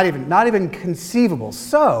bounds, not even conceivable.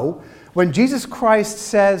 So, when Jesus Christ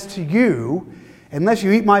says to you, unless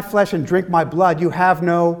you eat my flesh and drink my blood, you have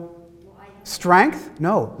no strength?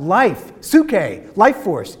 No, life, suke, life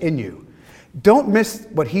force in you. Don't miss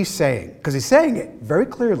what he's saying, because he's saying it very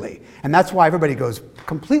clearly. And that's why everybody goes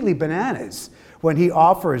completely bananas when he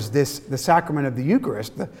offers the sacrament of the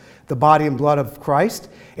Eucharist, the body and blood of Christ.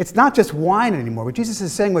 It's not just wine anymore. What Jesus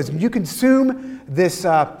is saying was, you consume this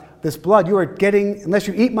blood, you are getting, unless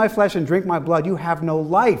you eat my flesh and drink my blood, you have no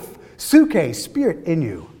life, suke, spirit in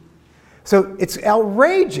you. So it's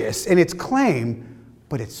outrageous in its claim,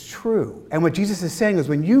 but it's true. And what Jesus is saying is,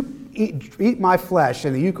 when you eat my flesh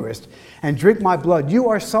in the Eucharist and drink my blood, you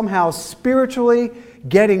are somehow spiritually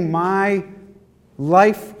getting my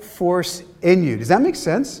life force in you. Does that make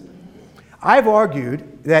sense? I've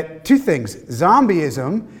argued that two things.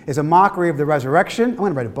 Zombieism is a mockery of the resurrection. I'm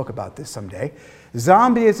going to write a book about this someday.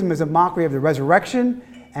 Zombieism is a mockery of the resurrection,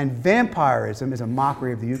 and vampirism is a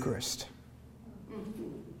mockery of the Eucharist.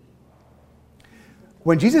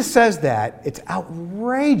 When Jesus says that, it's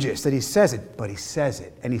outrageous that he says it, but he says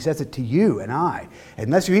it. And he says it to you and I.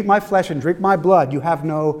 Unless you eat my flesh and drink my blood, you have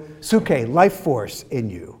no suke, life force in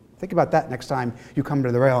you. Think about that next time you come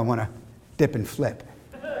to the rail and want to dip and flip.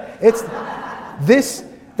 This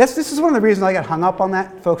is one of the reasons I got hung up on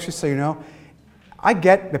that, folks, just so you know. I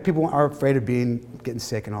get that people are afraid of getting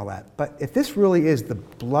sick and all that. But if this really is the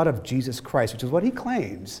blood of Jesus Christ, which is what he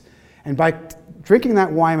claims, and by drinking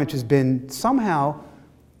that wine, which has been somehow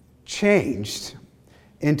changed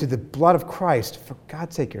into the blood of Christ, for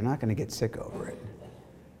God's sake, you're not going to get sick over it.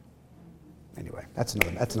 Anyway, that's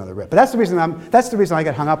another rip. But that's the reason I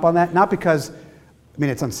get hung up on that. Not because,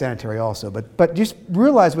 it's unsanitary also, but just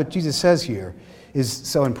realize what Jesus says here is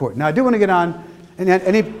so important. Now, I do want to get on.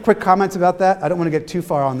 Any quick comments about that? I don't want to get too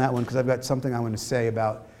far on that one, because I've got something I want to say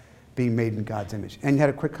about being made in God's image. And you had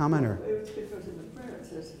a quick comment, or? It's because in the prayer it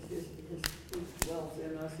says his dwells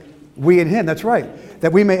in us. We in him, that's right.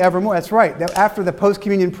 That we may evermore, that's right. That after the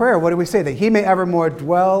post-communion prayer, what do we say? That he may evermore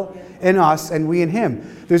dwell in us and we in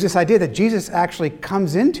him. There's this idea that Jesus actually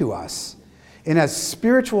comes into us in a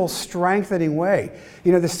spiritual, strengthening way.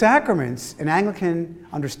 The sacraments in Anglican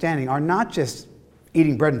understanding are not just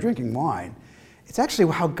eating bread and drinking wine. It's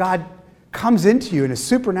actually how God comes into you in a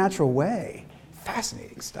supernatural way.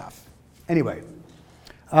 Fascinating stuff. Anyway,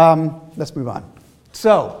 let's move on.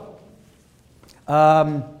 So,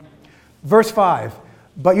 verse 4,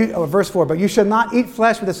 but you shall not eat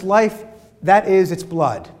flesh with its life, that is its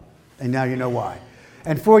blood. And now you know why.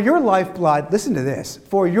 And for your lifeblood, listen to this,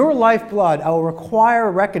 for your lifeblood I will require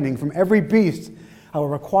a reckoning from every beast. I will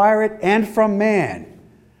require it, and from man.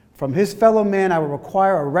 From his fellow man I will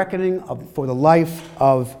require a reckoning for the life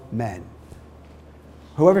of men.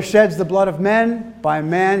 Whoever sheds the blood of men, by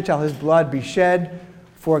man shall his blood be shed,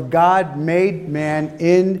 for God made man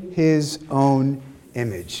in his own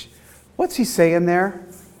image. What's he saying there?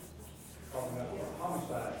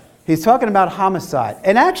 He's talking about homicide.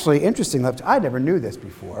 And actually, interestingly, I never knew this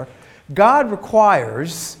before. God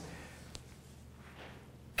requires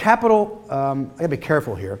capital, I gotta be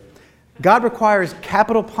careful here. God requires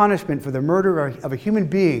capital punishment for the murder of a human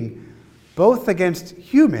being, both against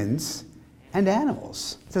humans and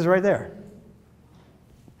animals. It says it right there.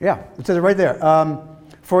 Yeah, it says it right there.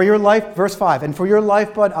 For your life, verse 5, and for your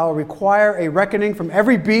lifeblood I will require a reckoning from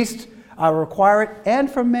every beast, I will require it,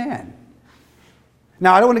 and from man.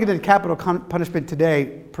 Now, I don't want to get into capital punishment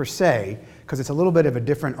today, per se, because it's a little bit of a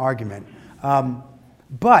different argument.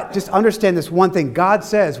 But just understand this one thing. God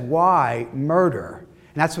says, why murder?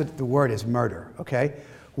 And that's what the word is, murder, okay?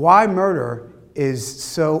 Why murder is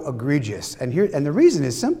so egregious. And the reason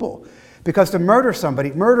is simple. Because to murder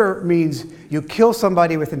somebody, murder means you kill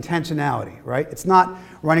somebody with intentionality, right? It's not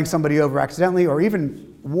running somebody over accidentally or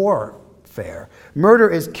even warfare. Murder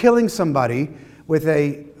is killing somebody with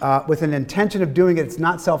an intention of doing it. It's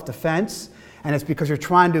not self-defense, and it's because you're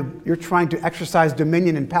trying to exercise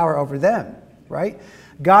dominion and power over them, right?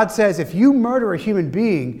 God says, if you murder a human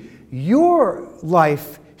being, your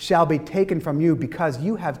life shall be taken from you because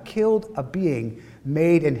you have killed a being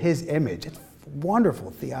made in his image. It's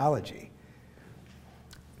wonderful theology.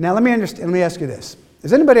 Now, let me ask you this.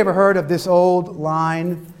 Has anybody ever heard of this old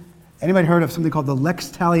line? Anybody heard of something called the Lex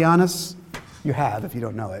Talionis? You have, if you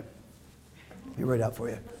don't know it. Let me write it out for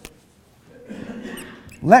you.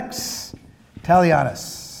 Lex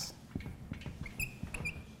Talionis.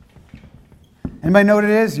 Anybody know what it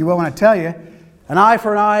is? You will when I tell you. An eye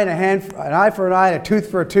for an eye, and an eye for an eye, and a tooth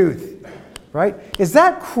for a tooth. Right? Is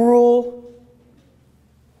that cruel?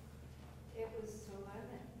 It was to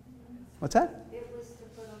limit. What's that? It was to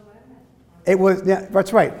put a limit It was, yeah,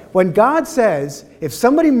 that's right. When God says, if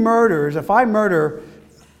I murder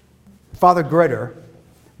Father Gritter,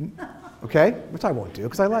 okay, which I won't do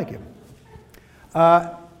because I like him,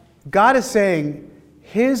 God is saying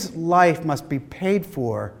his life must be paid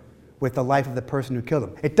for with the life of the person who killed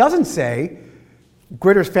him. It doesn't say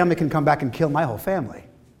Gritter's family can come back and kill my whole family.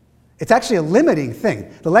 It's actually a limiting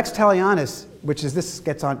thing. The lex talionis, which is this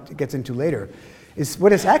gets into later, is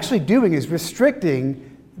what it's actually doing is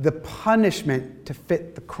restricting the punishment to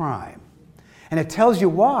fit the crime. And it tells you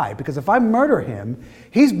why. Because if I murder him,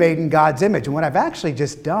 he's made in God's image. And what I've actually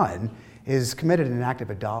just done is committed an act of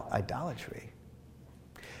idolatry.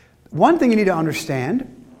 One thing you need to understand,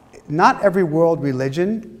 not every world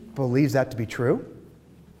religion believes that to be true.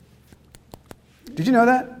 Did you know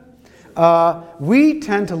that? We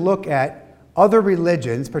tend to look at other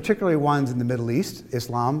religions, particularly ones in the Middle East,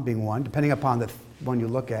 Islam being one, depending upon the one you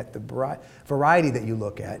look at, the variety that you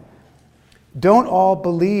look at, don't all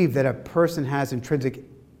believe that a person has intrinsic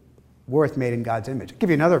worth made in God's image. I'll give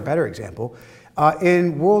you another better example.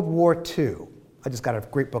 In World War II, I just got a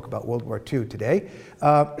great book about World War II today.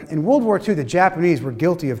 In World War II, the Japanese were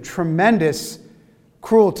guilty of tremendous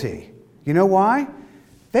cruelty. You know why?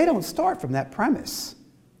 They don't start from that premise.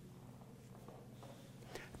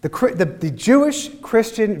 The Jewish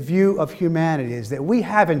Christian view of humanity is that we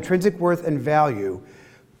have intrinsic worth and value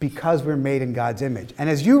because we're made in God's image. And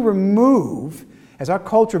as our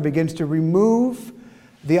culture begins to remove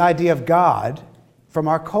the idea of God from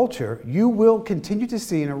our culture, you will continue to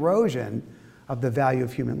see an erosion of the value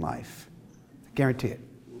of human life. I guarantee it.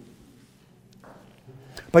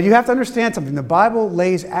 But you have to understand something. The Bible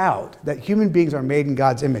lays out that human beings are made in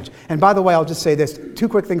God's image. And by the way, I'll just say this, 2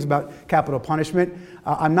 quick things about capital punishment.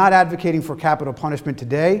 I'm not advocating for capital punishment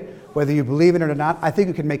today, whether you believe in it or not. I think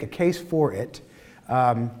you can make a case for it.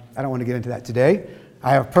 I don't want to get into that today.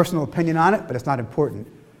 I have a personal opinion on it, but it's not important.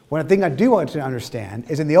 One thing I do want you to understand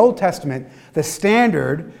is in the Old Testament, the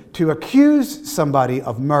standard to accuse somebody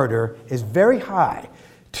of murder is very high.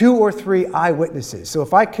 2 or 3 eyewitnesses. So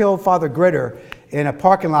if I kill Father Gritter in a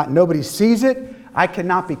parking lot and nobody sees it, I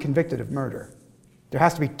cannot be convicted of murder. There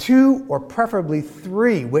has to be 2 or preferably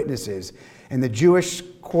 3 witnesses in the Jewish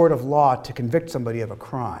court of law to convict somebody of a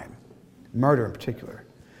crime, murder in particular.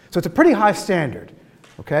 So it's a pretty high standard,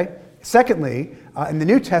 okay? Secondly, in the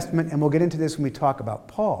New Testament, and we'll get into this when we talk about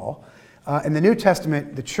Paul, in the New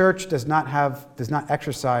Testament, the church does not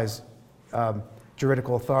exercise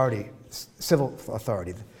juridical authority, civil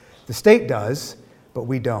authority. The state does, but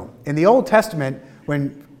we don't. In the Old Testament,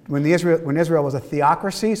 when Israel was a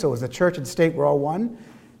theocracy, so it was the church and state were all one,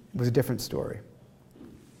 it was a different story.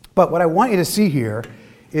 But what I want you to see here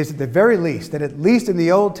is at the very least, that at least in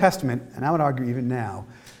the Old Testament, and I would argue even now,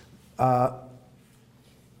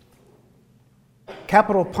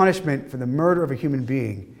 capital punishment for the murder of a human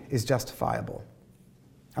being is justifiable.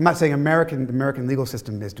 I'm not saying the American legal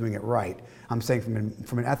system is doing it right. I'm saying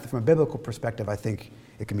from a biblical perspective, I think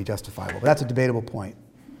it can be justifiable. But that's a debatable point.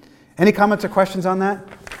 Any comments or questions on that?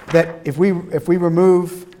 That if we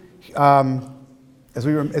remove, as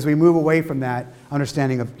we move away from that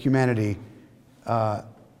understanding of humanity, as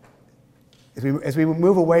we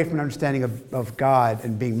move away from an understanding of God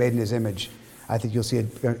and being made in His image, I think you'll see an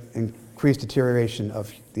increased deterioration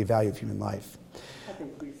of the value of human life. I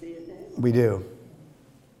think we see it now. We do.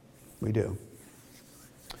 We do.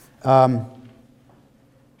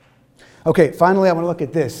 Okay, finally, I want to look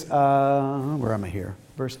at this. Where am I here?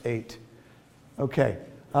 Verse 8. Okay.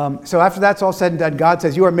 So after that's all said and done, God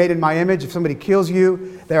says, "You are made in my image. If somebody kills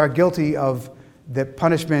you, they are guilty of the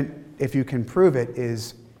punishment, if you can prove it,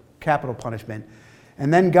 is capital punishment."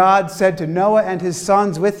 And then God said to Noah and his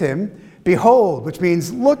sons with him, "Behold," which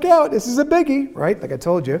means look out, this is a biggie, right? Like I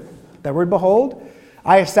told you. That word behold.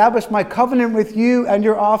 "I establish my covenant with you and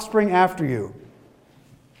your offspring after you."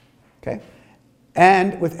 Okay?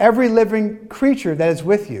 "And with every living creature that is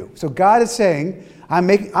with you." So God is saying, I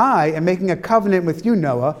am making a covenant with you,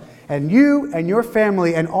 Noah, and you and your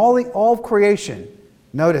family and all of creation.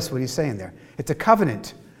 Notice what he's saying there. It's a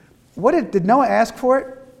covenant. Did Noah ask for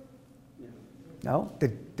it? No.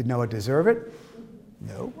 Did Noah deserve it?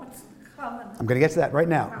 No. What's the covenant? I'm going to get to that right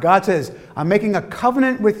now. God says, "I'm making a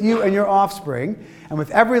covenant with you and your offspring, and with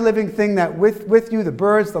every living thing that with you, the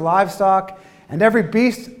birds, the livestock, and every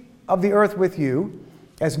beast of the earth with you,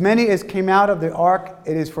 as many as came out of the ark,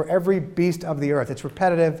 it is for every beast of the earth." It's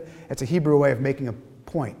repetitive. It's a Hebrew way of making a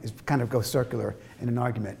point. It kind of goes circular in an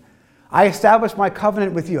argument. "I establish my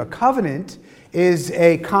covenant with you." A covenant is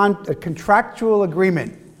a contractual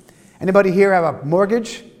agreement. Anybody here have a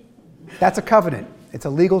mortgage? That's a covenant. It's a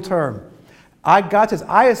legal term. God says,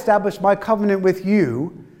 "I establish my covenant with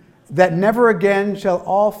you." that never again shall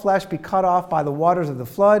all flesh be cut off by the waters of the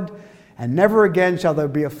flood, and never again shall there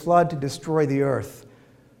be a flood to destroy the earth.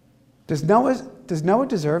 Does Noah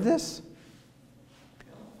deserve this?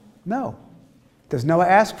 No. Does Noah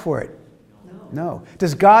ask for it? No.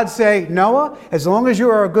 Does God say, Noah, as long as you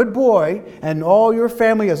are a good boy and all your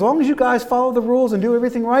family, as long as you guys follow the rules and do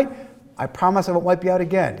everything right, I promise I won't wipe you out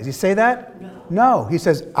again. Does he say that? No. He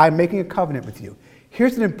says, I'm making a covenant with you.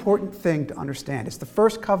 Here's an important thing to understand. It's the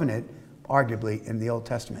first covenant, arguably, in the Old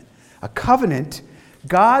Testament. A covenant,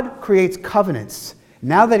 God creates covenants.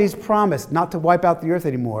 Now that he's promised not to wipe out the earth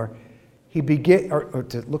anymore, or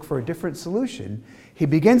to look for a different solution, he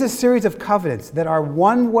begins a series of covenants that are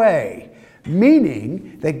one way,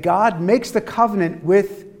 meaning that God makes the covenant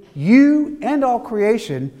with you and all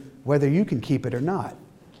creation, whether you can keep it or not.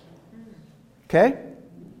 Okay?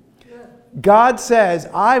 God says,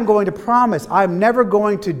 I'm going to promise, I'm never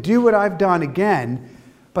going to do what I've done again,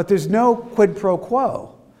 but there's no quid pro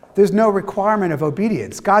quo. There's no requirement of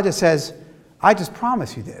obedience. God just says, I just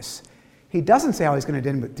promise you this. He doesn't say how he's going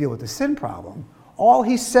to deal with the sin problem. All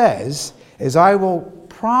he says is, I will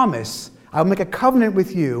promise, I will make a covenant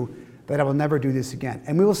with you that I will never do this again.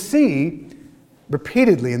 And we will see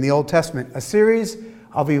repeatedly in the Old Testament a series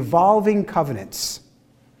of evolving covenants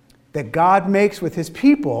that God makes with his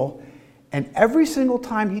people, and every single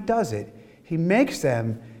time he does it, he makes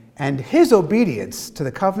them, and his obedience to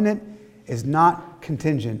the covenant is not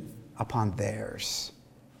contingent upon theirs.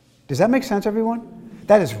 Does that make sense, everyone?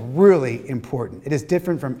 That is really important. It is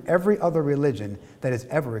different from every other religion that has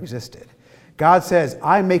ever existed. God says,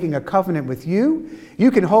 I'm making a covenant with you.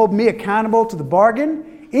 You can hold me accountable to the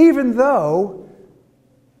bargain, even though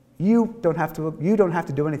you don't have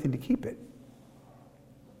to do anything to keep it.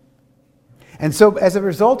 And so as a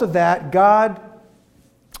result of that, God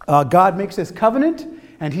makes this covenant,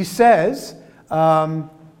 and he says,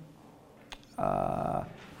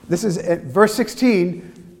 this is at verse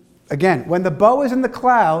 16, again, when the bow is in the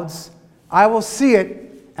clouds, I will see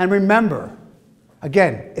it and remember.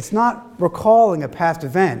 Again, it's not recalling a past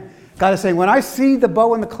event. God is saying, when I see the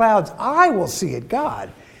bow in the clouds, I will see it,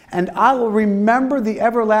 God. And I will remember the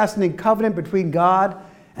everlasting covenant between God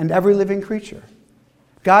and every living creature.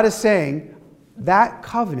 God is saying, that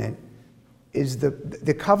covenant is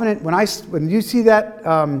the covenant, when you see that,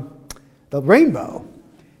 the rainbow,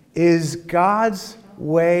 is God's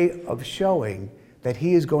way of showing that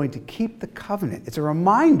he is going to keep the covenant. It's a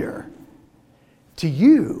reminder to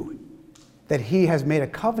you that he has made a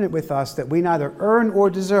covenant with us that we neither earn or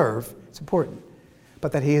deserve. It's important.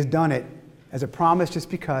 But that he has done it as a promise just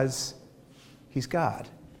because he's God.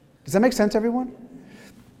 Does that make sense, everyone?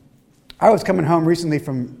 I was coming home recently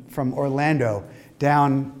from Orlando,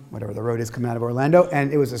 down whatever the road is coming out of Orlando,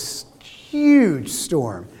 and it was a huge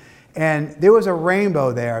storm. And there was a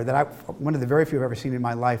rainbow there that one of the very few I've ever seen in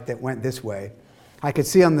my life that went this way. I could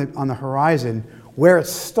see on the horizon where it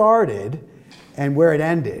started and where it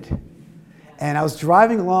ended. And I was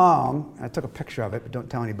driving along, and I took a picture of it, but don't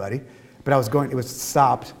tell anybody. But it was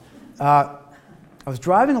stopped. I was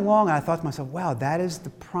driving along, and I thought to myself, wow, that is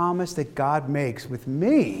the promise that God makes with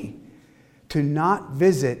me to not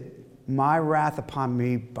visit my wrath upon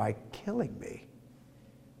me by killing me.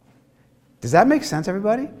 Does that make sense,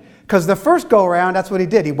 everybody? Because the first go around, that's what he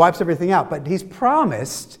did. He wipes everything out. But he's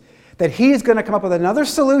promised that he is going to come up with another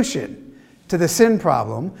solution to the sin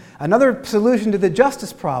problem, another solution to the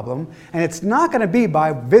justice problem, and it's not going to be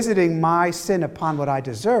by visiting my sin upon what I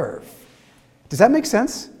deserve. Does that make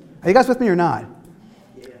sense? Are you guys with me or not?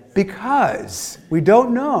 Yes. Because we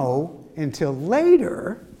don't know until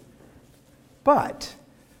later, but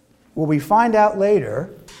what we find out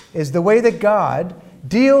later is the way that God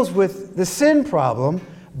deals with the sin problem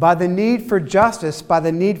by the need for justice, by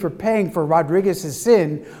the need for paying for Rodriguez's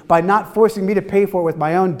sin, by not forcing me to pay for it with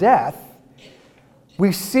my own death.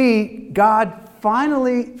 We see God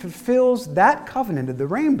finally fulfills that covenant of the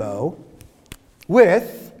rainbow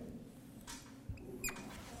with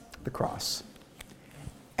the cross.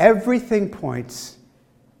 Everything points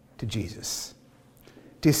to Jesus.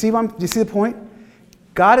 Do you see the point?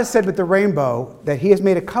 God has said with the rainbow that he has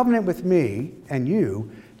made a covenant with me and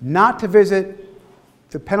you not to visit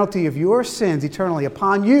the penalty of your sins eternally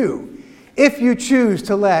upon you if you choose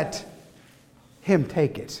to let him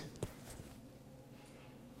take it.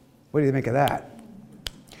 What do you make of that?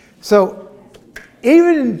 So,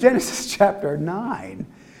 even in Genesis chapter 9,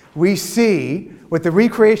 we see with the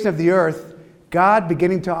recreation of the earth, God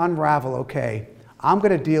beginning to unravel, okay, I'm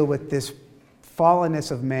going to deal with this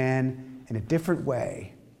fallenness of man in a different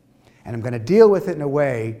way. And I'm going to deal with it in a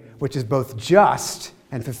way which is both just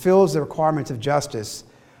and fulfills the requirements of justice,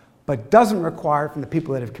 but doesn't require it from the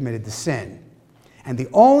people that have committed the sin. And the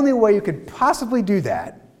only way you could possibly do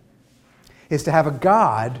that is to have a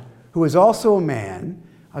God who is also a man,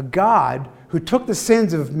 a God who took the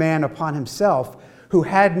sins of man upon himself, who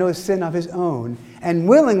had no sin of his own, and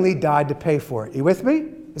willingly died to pay for it. You with me?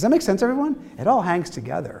 Does that make sense, everyone? It all hangs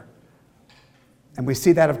together. And we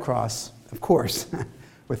see that, of course,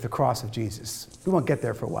 with the cross of Jesus. We won't get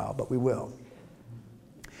there for a while, but we will.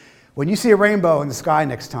 When you see a rainbow in the sky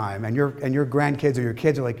next time, and your grandkids or your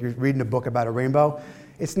kids are like, you're reading a book about a rainbow,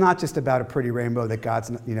 it's not just about a pretty rainbow that God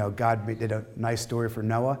did a nice story for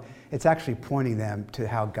Noah. It's actually pointing them to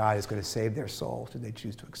how God is going to save their soul should they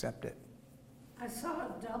choose to accept it. I saw a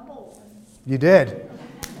double. You did?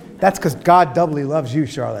 That's because God doubly loves you,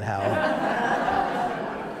 Charlotte Howell.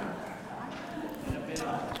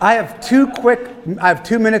 I have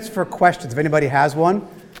 2 minutes for questions if anybody has one.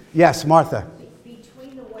 Yes, Martha.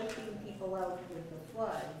 Between the wiping people out with the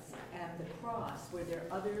floods and the cross, were there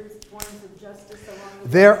other forms of justice along the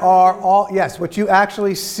way? There are yes, what you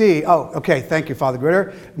actually see. Oh, okay, thank you, Father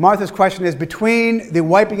Gritter. Martha's question is, between the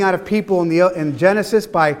wiping out of people in Genesis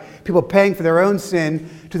by people paying for their own sin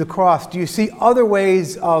to the cross, do you see other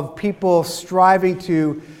ways of people striving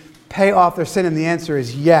to pay off their sin? And the answer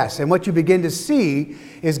is yes. And what you begin to see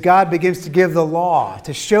is God begins to give the law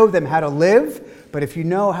to show them how to live. But if you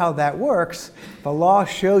know how that works, the law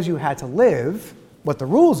shows you how to live, what the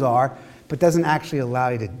rules are, but doesn't actually allow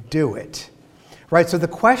you to do it. Right? So the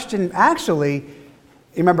question actually,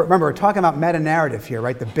 remember we're talking about meta-narrative here,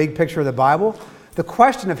 right? The big picture of the Bible. The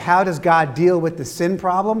question of how does God deal with the sin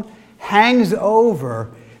problem hangs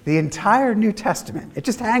over the entire New Testament. It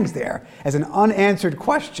just hangs there as an unanswered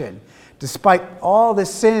question, despite all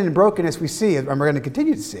this sin and brokenness we see, and we're going to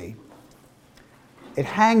continue to see. It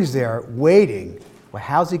hangs there waiting. Well,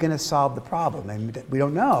 how's he going to solve the problem? And we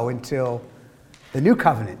don't know until the new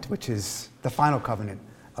covenant, which is the final covenant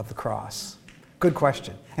of the cross. Good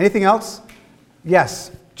question. Anything else? Yes,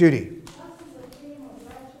 Judy.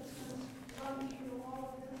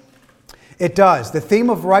 It does. The theme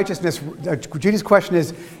of righteousness, Judy's question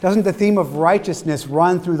is, doesn't the theme of righteousness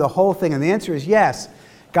run through the whole thing? And the answer is yes.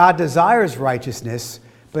 God desires righteousness,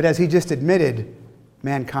 but as he just admitted,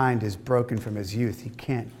 mankind is broken from his youth. He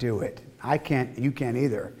can't do it. I can't, you can't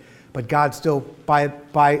either. But God still, by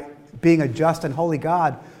being a just and holy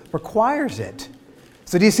God, requires it.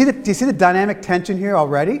 So do you see the dynamic tension here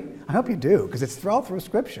already? I hope you do, because it's all through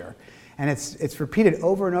Scripture. And it's repeated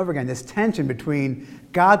over and over again, this tension between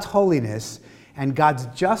God's holiness and God's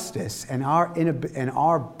justice and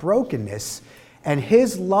our brokenness and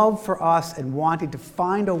his love for us and wanting to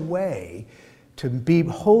find a way to be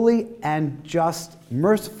holy and just,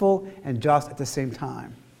 merciful and just at the same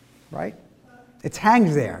time. Right? It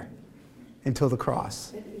hangs there until the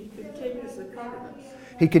cross. He continues the covenants.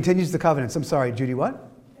 He continues the covenants. I'm sorry, Judy, what?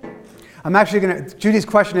 I'm actually Judy's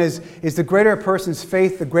question is the greater a person's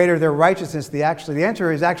faith, the greater their righteousness? The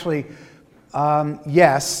answer is actually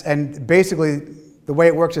yes. And basically, the way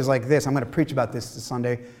it works is like this. I'm going to preach about this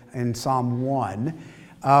Sunday in Psalm 1.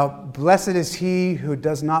 Blessed is he who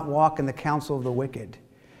does not walk in the counsel of the wicked.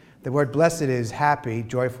 The word blessed is happy,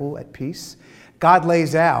 joyful, at peace. God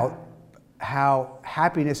lays out how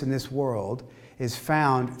happiness in this world is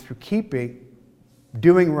found through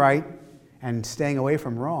doing right and staying away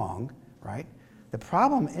from wrong. Right? The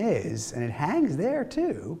problem is, and it hangs there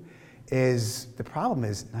too, the problem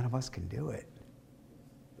is none of us can do it.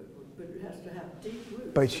 But it has to have deep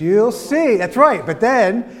roots. But you'll see. That's right. I'll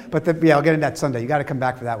get into that Sunday. You got to come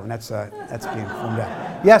back for that one. That's being formed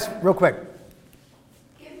out. Yes, real quick.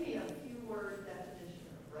 Give me a few-word definition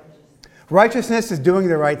of righteousness. Righteousness is doing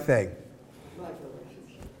the right thing.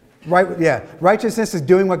 Right? Yeah. Righteousness is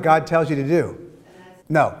doing what God tells you to do.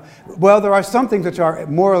 No. Well, there are some things which are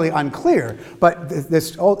morally unclear, but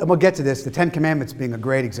and we'll get to this, the Ten Commandments being a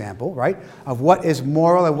great example, right, of what is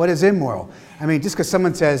moral and what is immoral. I mean, just because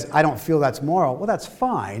someone says, I don't feel that's moral, well, that's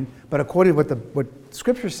fine, but according to what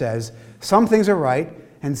Scripture says, some things are right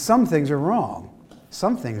and some things are wrong.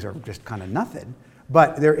 Some things are just kind of nothing,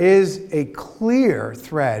 but there is a clear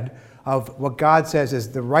thread of what God says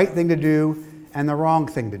is the right thing to do and the wrong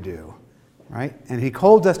thing to do. Right? And he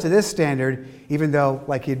holds us to this standard, even though,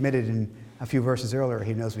 like he admitted in a few verses earlier,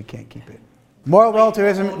 he knows we can't keep it. Moral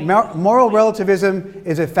relativism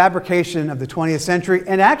is a fabrication of the 20th century.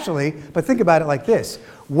 And actually, but think about it like this.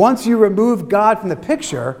 Once you remove God from the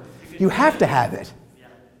picture, you have to have it.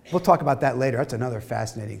 We'll talk about that later. That's another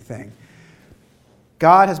fascinating thing.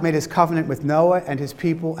 God has made his covenant with Noah and his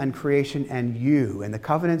people and creation and you. And the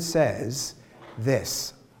covenant says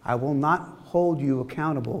this: I will not hold you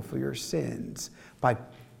accountable for your sins by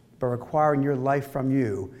requiring your life from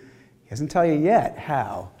you doesn't tell you yet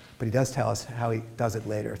how, but he does tell us how he does it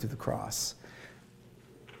later through the cross.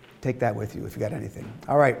 Take that with you if you got anything.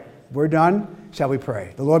 All right, we're done. Shall we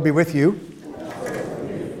pray? The Lord be with you.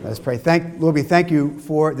 Let us pray. Lord, we thank you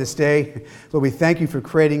for this day. Lord, we thank you for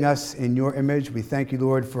creating us in your image. We thank you,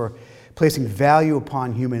 Lord, for placing value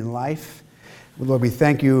upon human life. Lord, we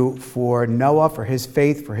thank you for Noah, for his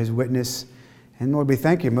faith, for his witness. And Lord, we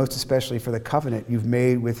thank you most especially for the covenant you've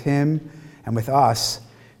made with him and with us,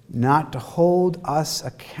 not to hold us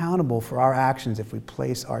accountable for our actions if we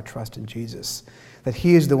place our trust in Jesus. That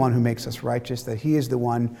he is the one who makes us righteous, that he is the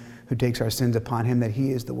one who takes our sins upon him, that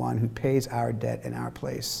he is the one who pays our debt in our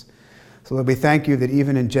place. So Lord, we thank you that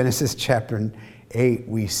even in Genesis chapter 8,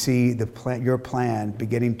 we see your plan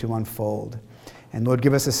beginning to unfold. And Lord,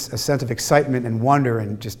 give us a sense of excitement and wonder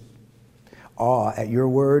and just awe at your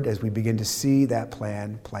word as we begin to see that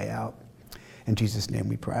plan play out. In Jesus' name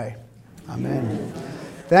we pray. Amen.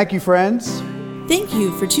 Thank you, friends. Thank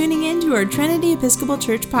you for tuning in to our Trinity Episcopal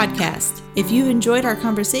Church podcast. If you've enjoyed our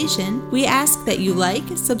conversation, we ask that you like,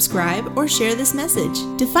 subscribe, or share this message.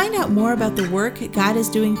 To find out more about the work God is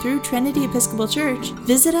doing through Trinity Episcopal Church,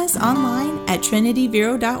 visit us online at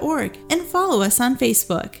trinityvero.org and follow us on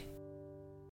Facebook.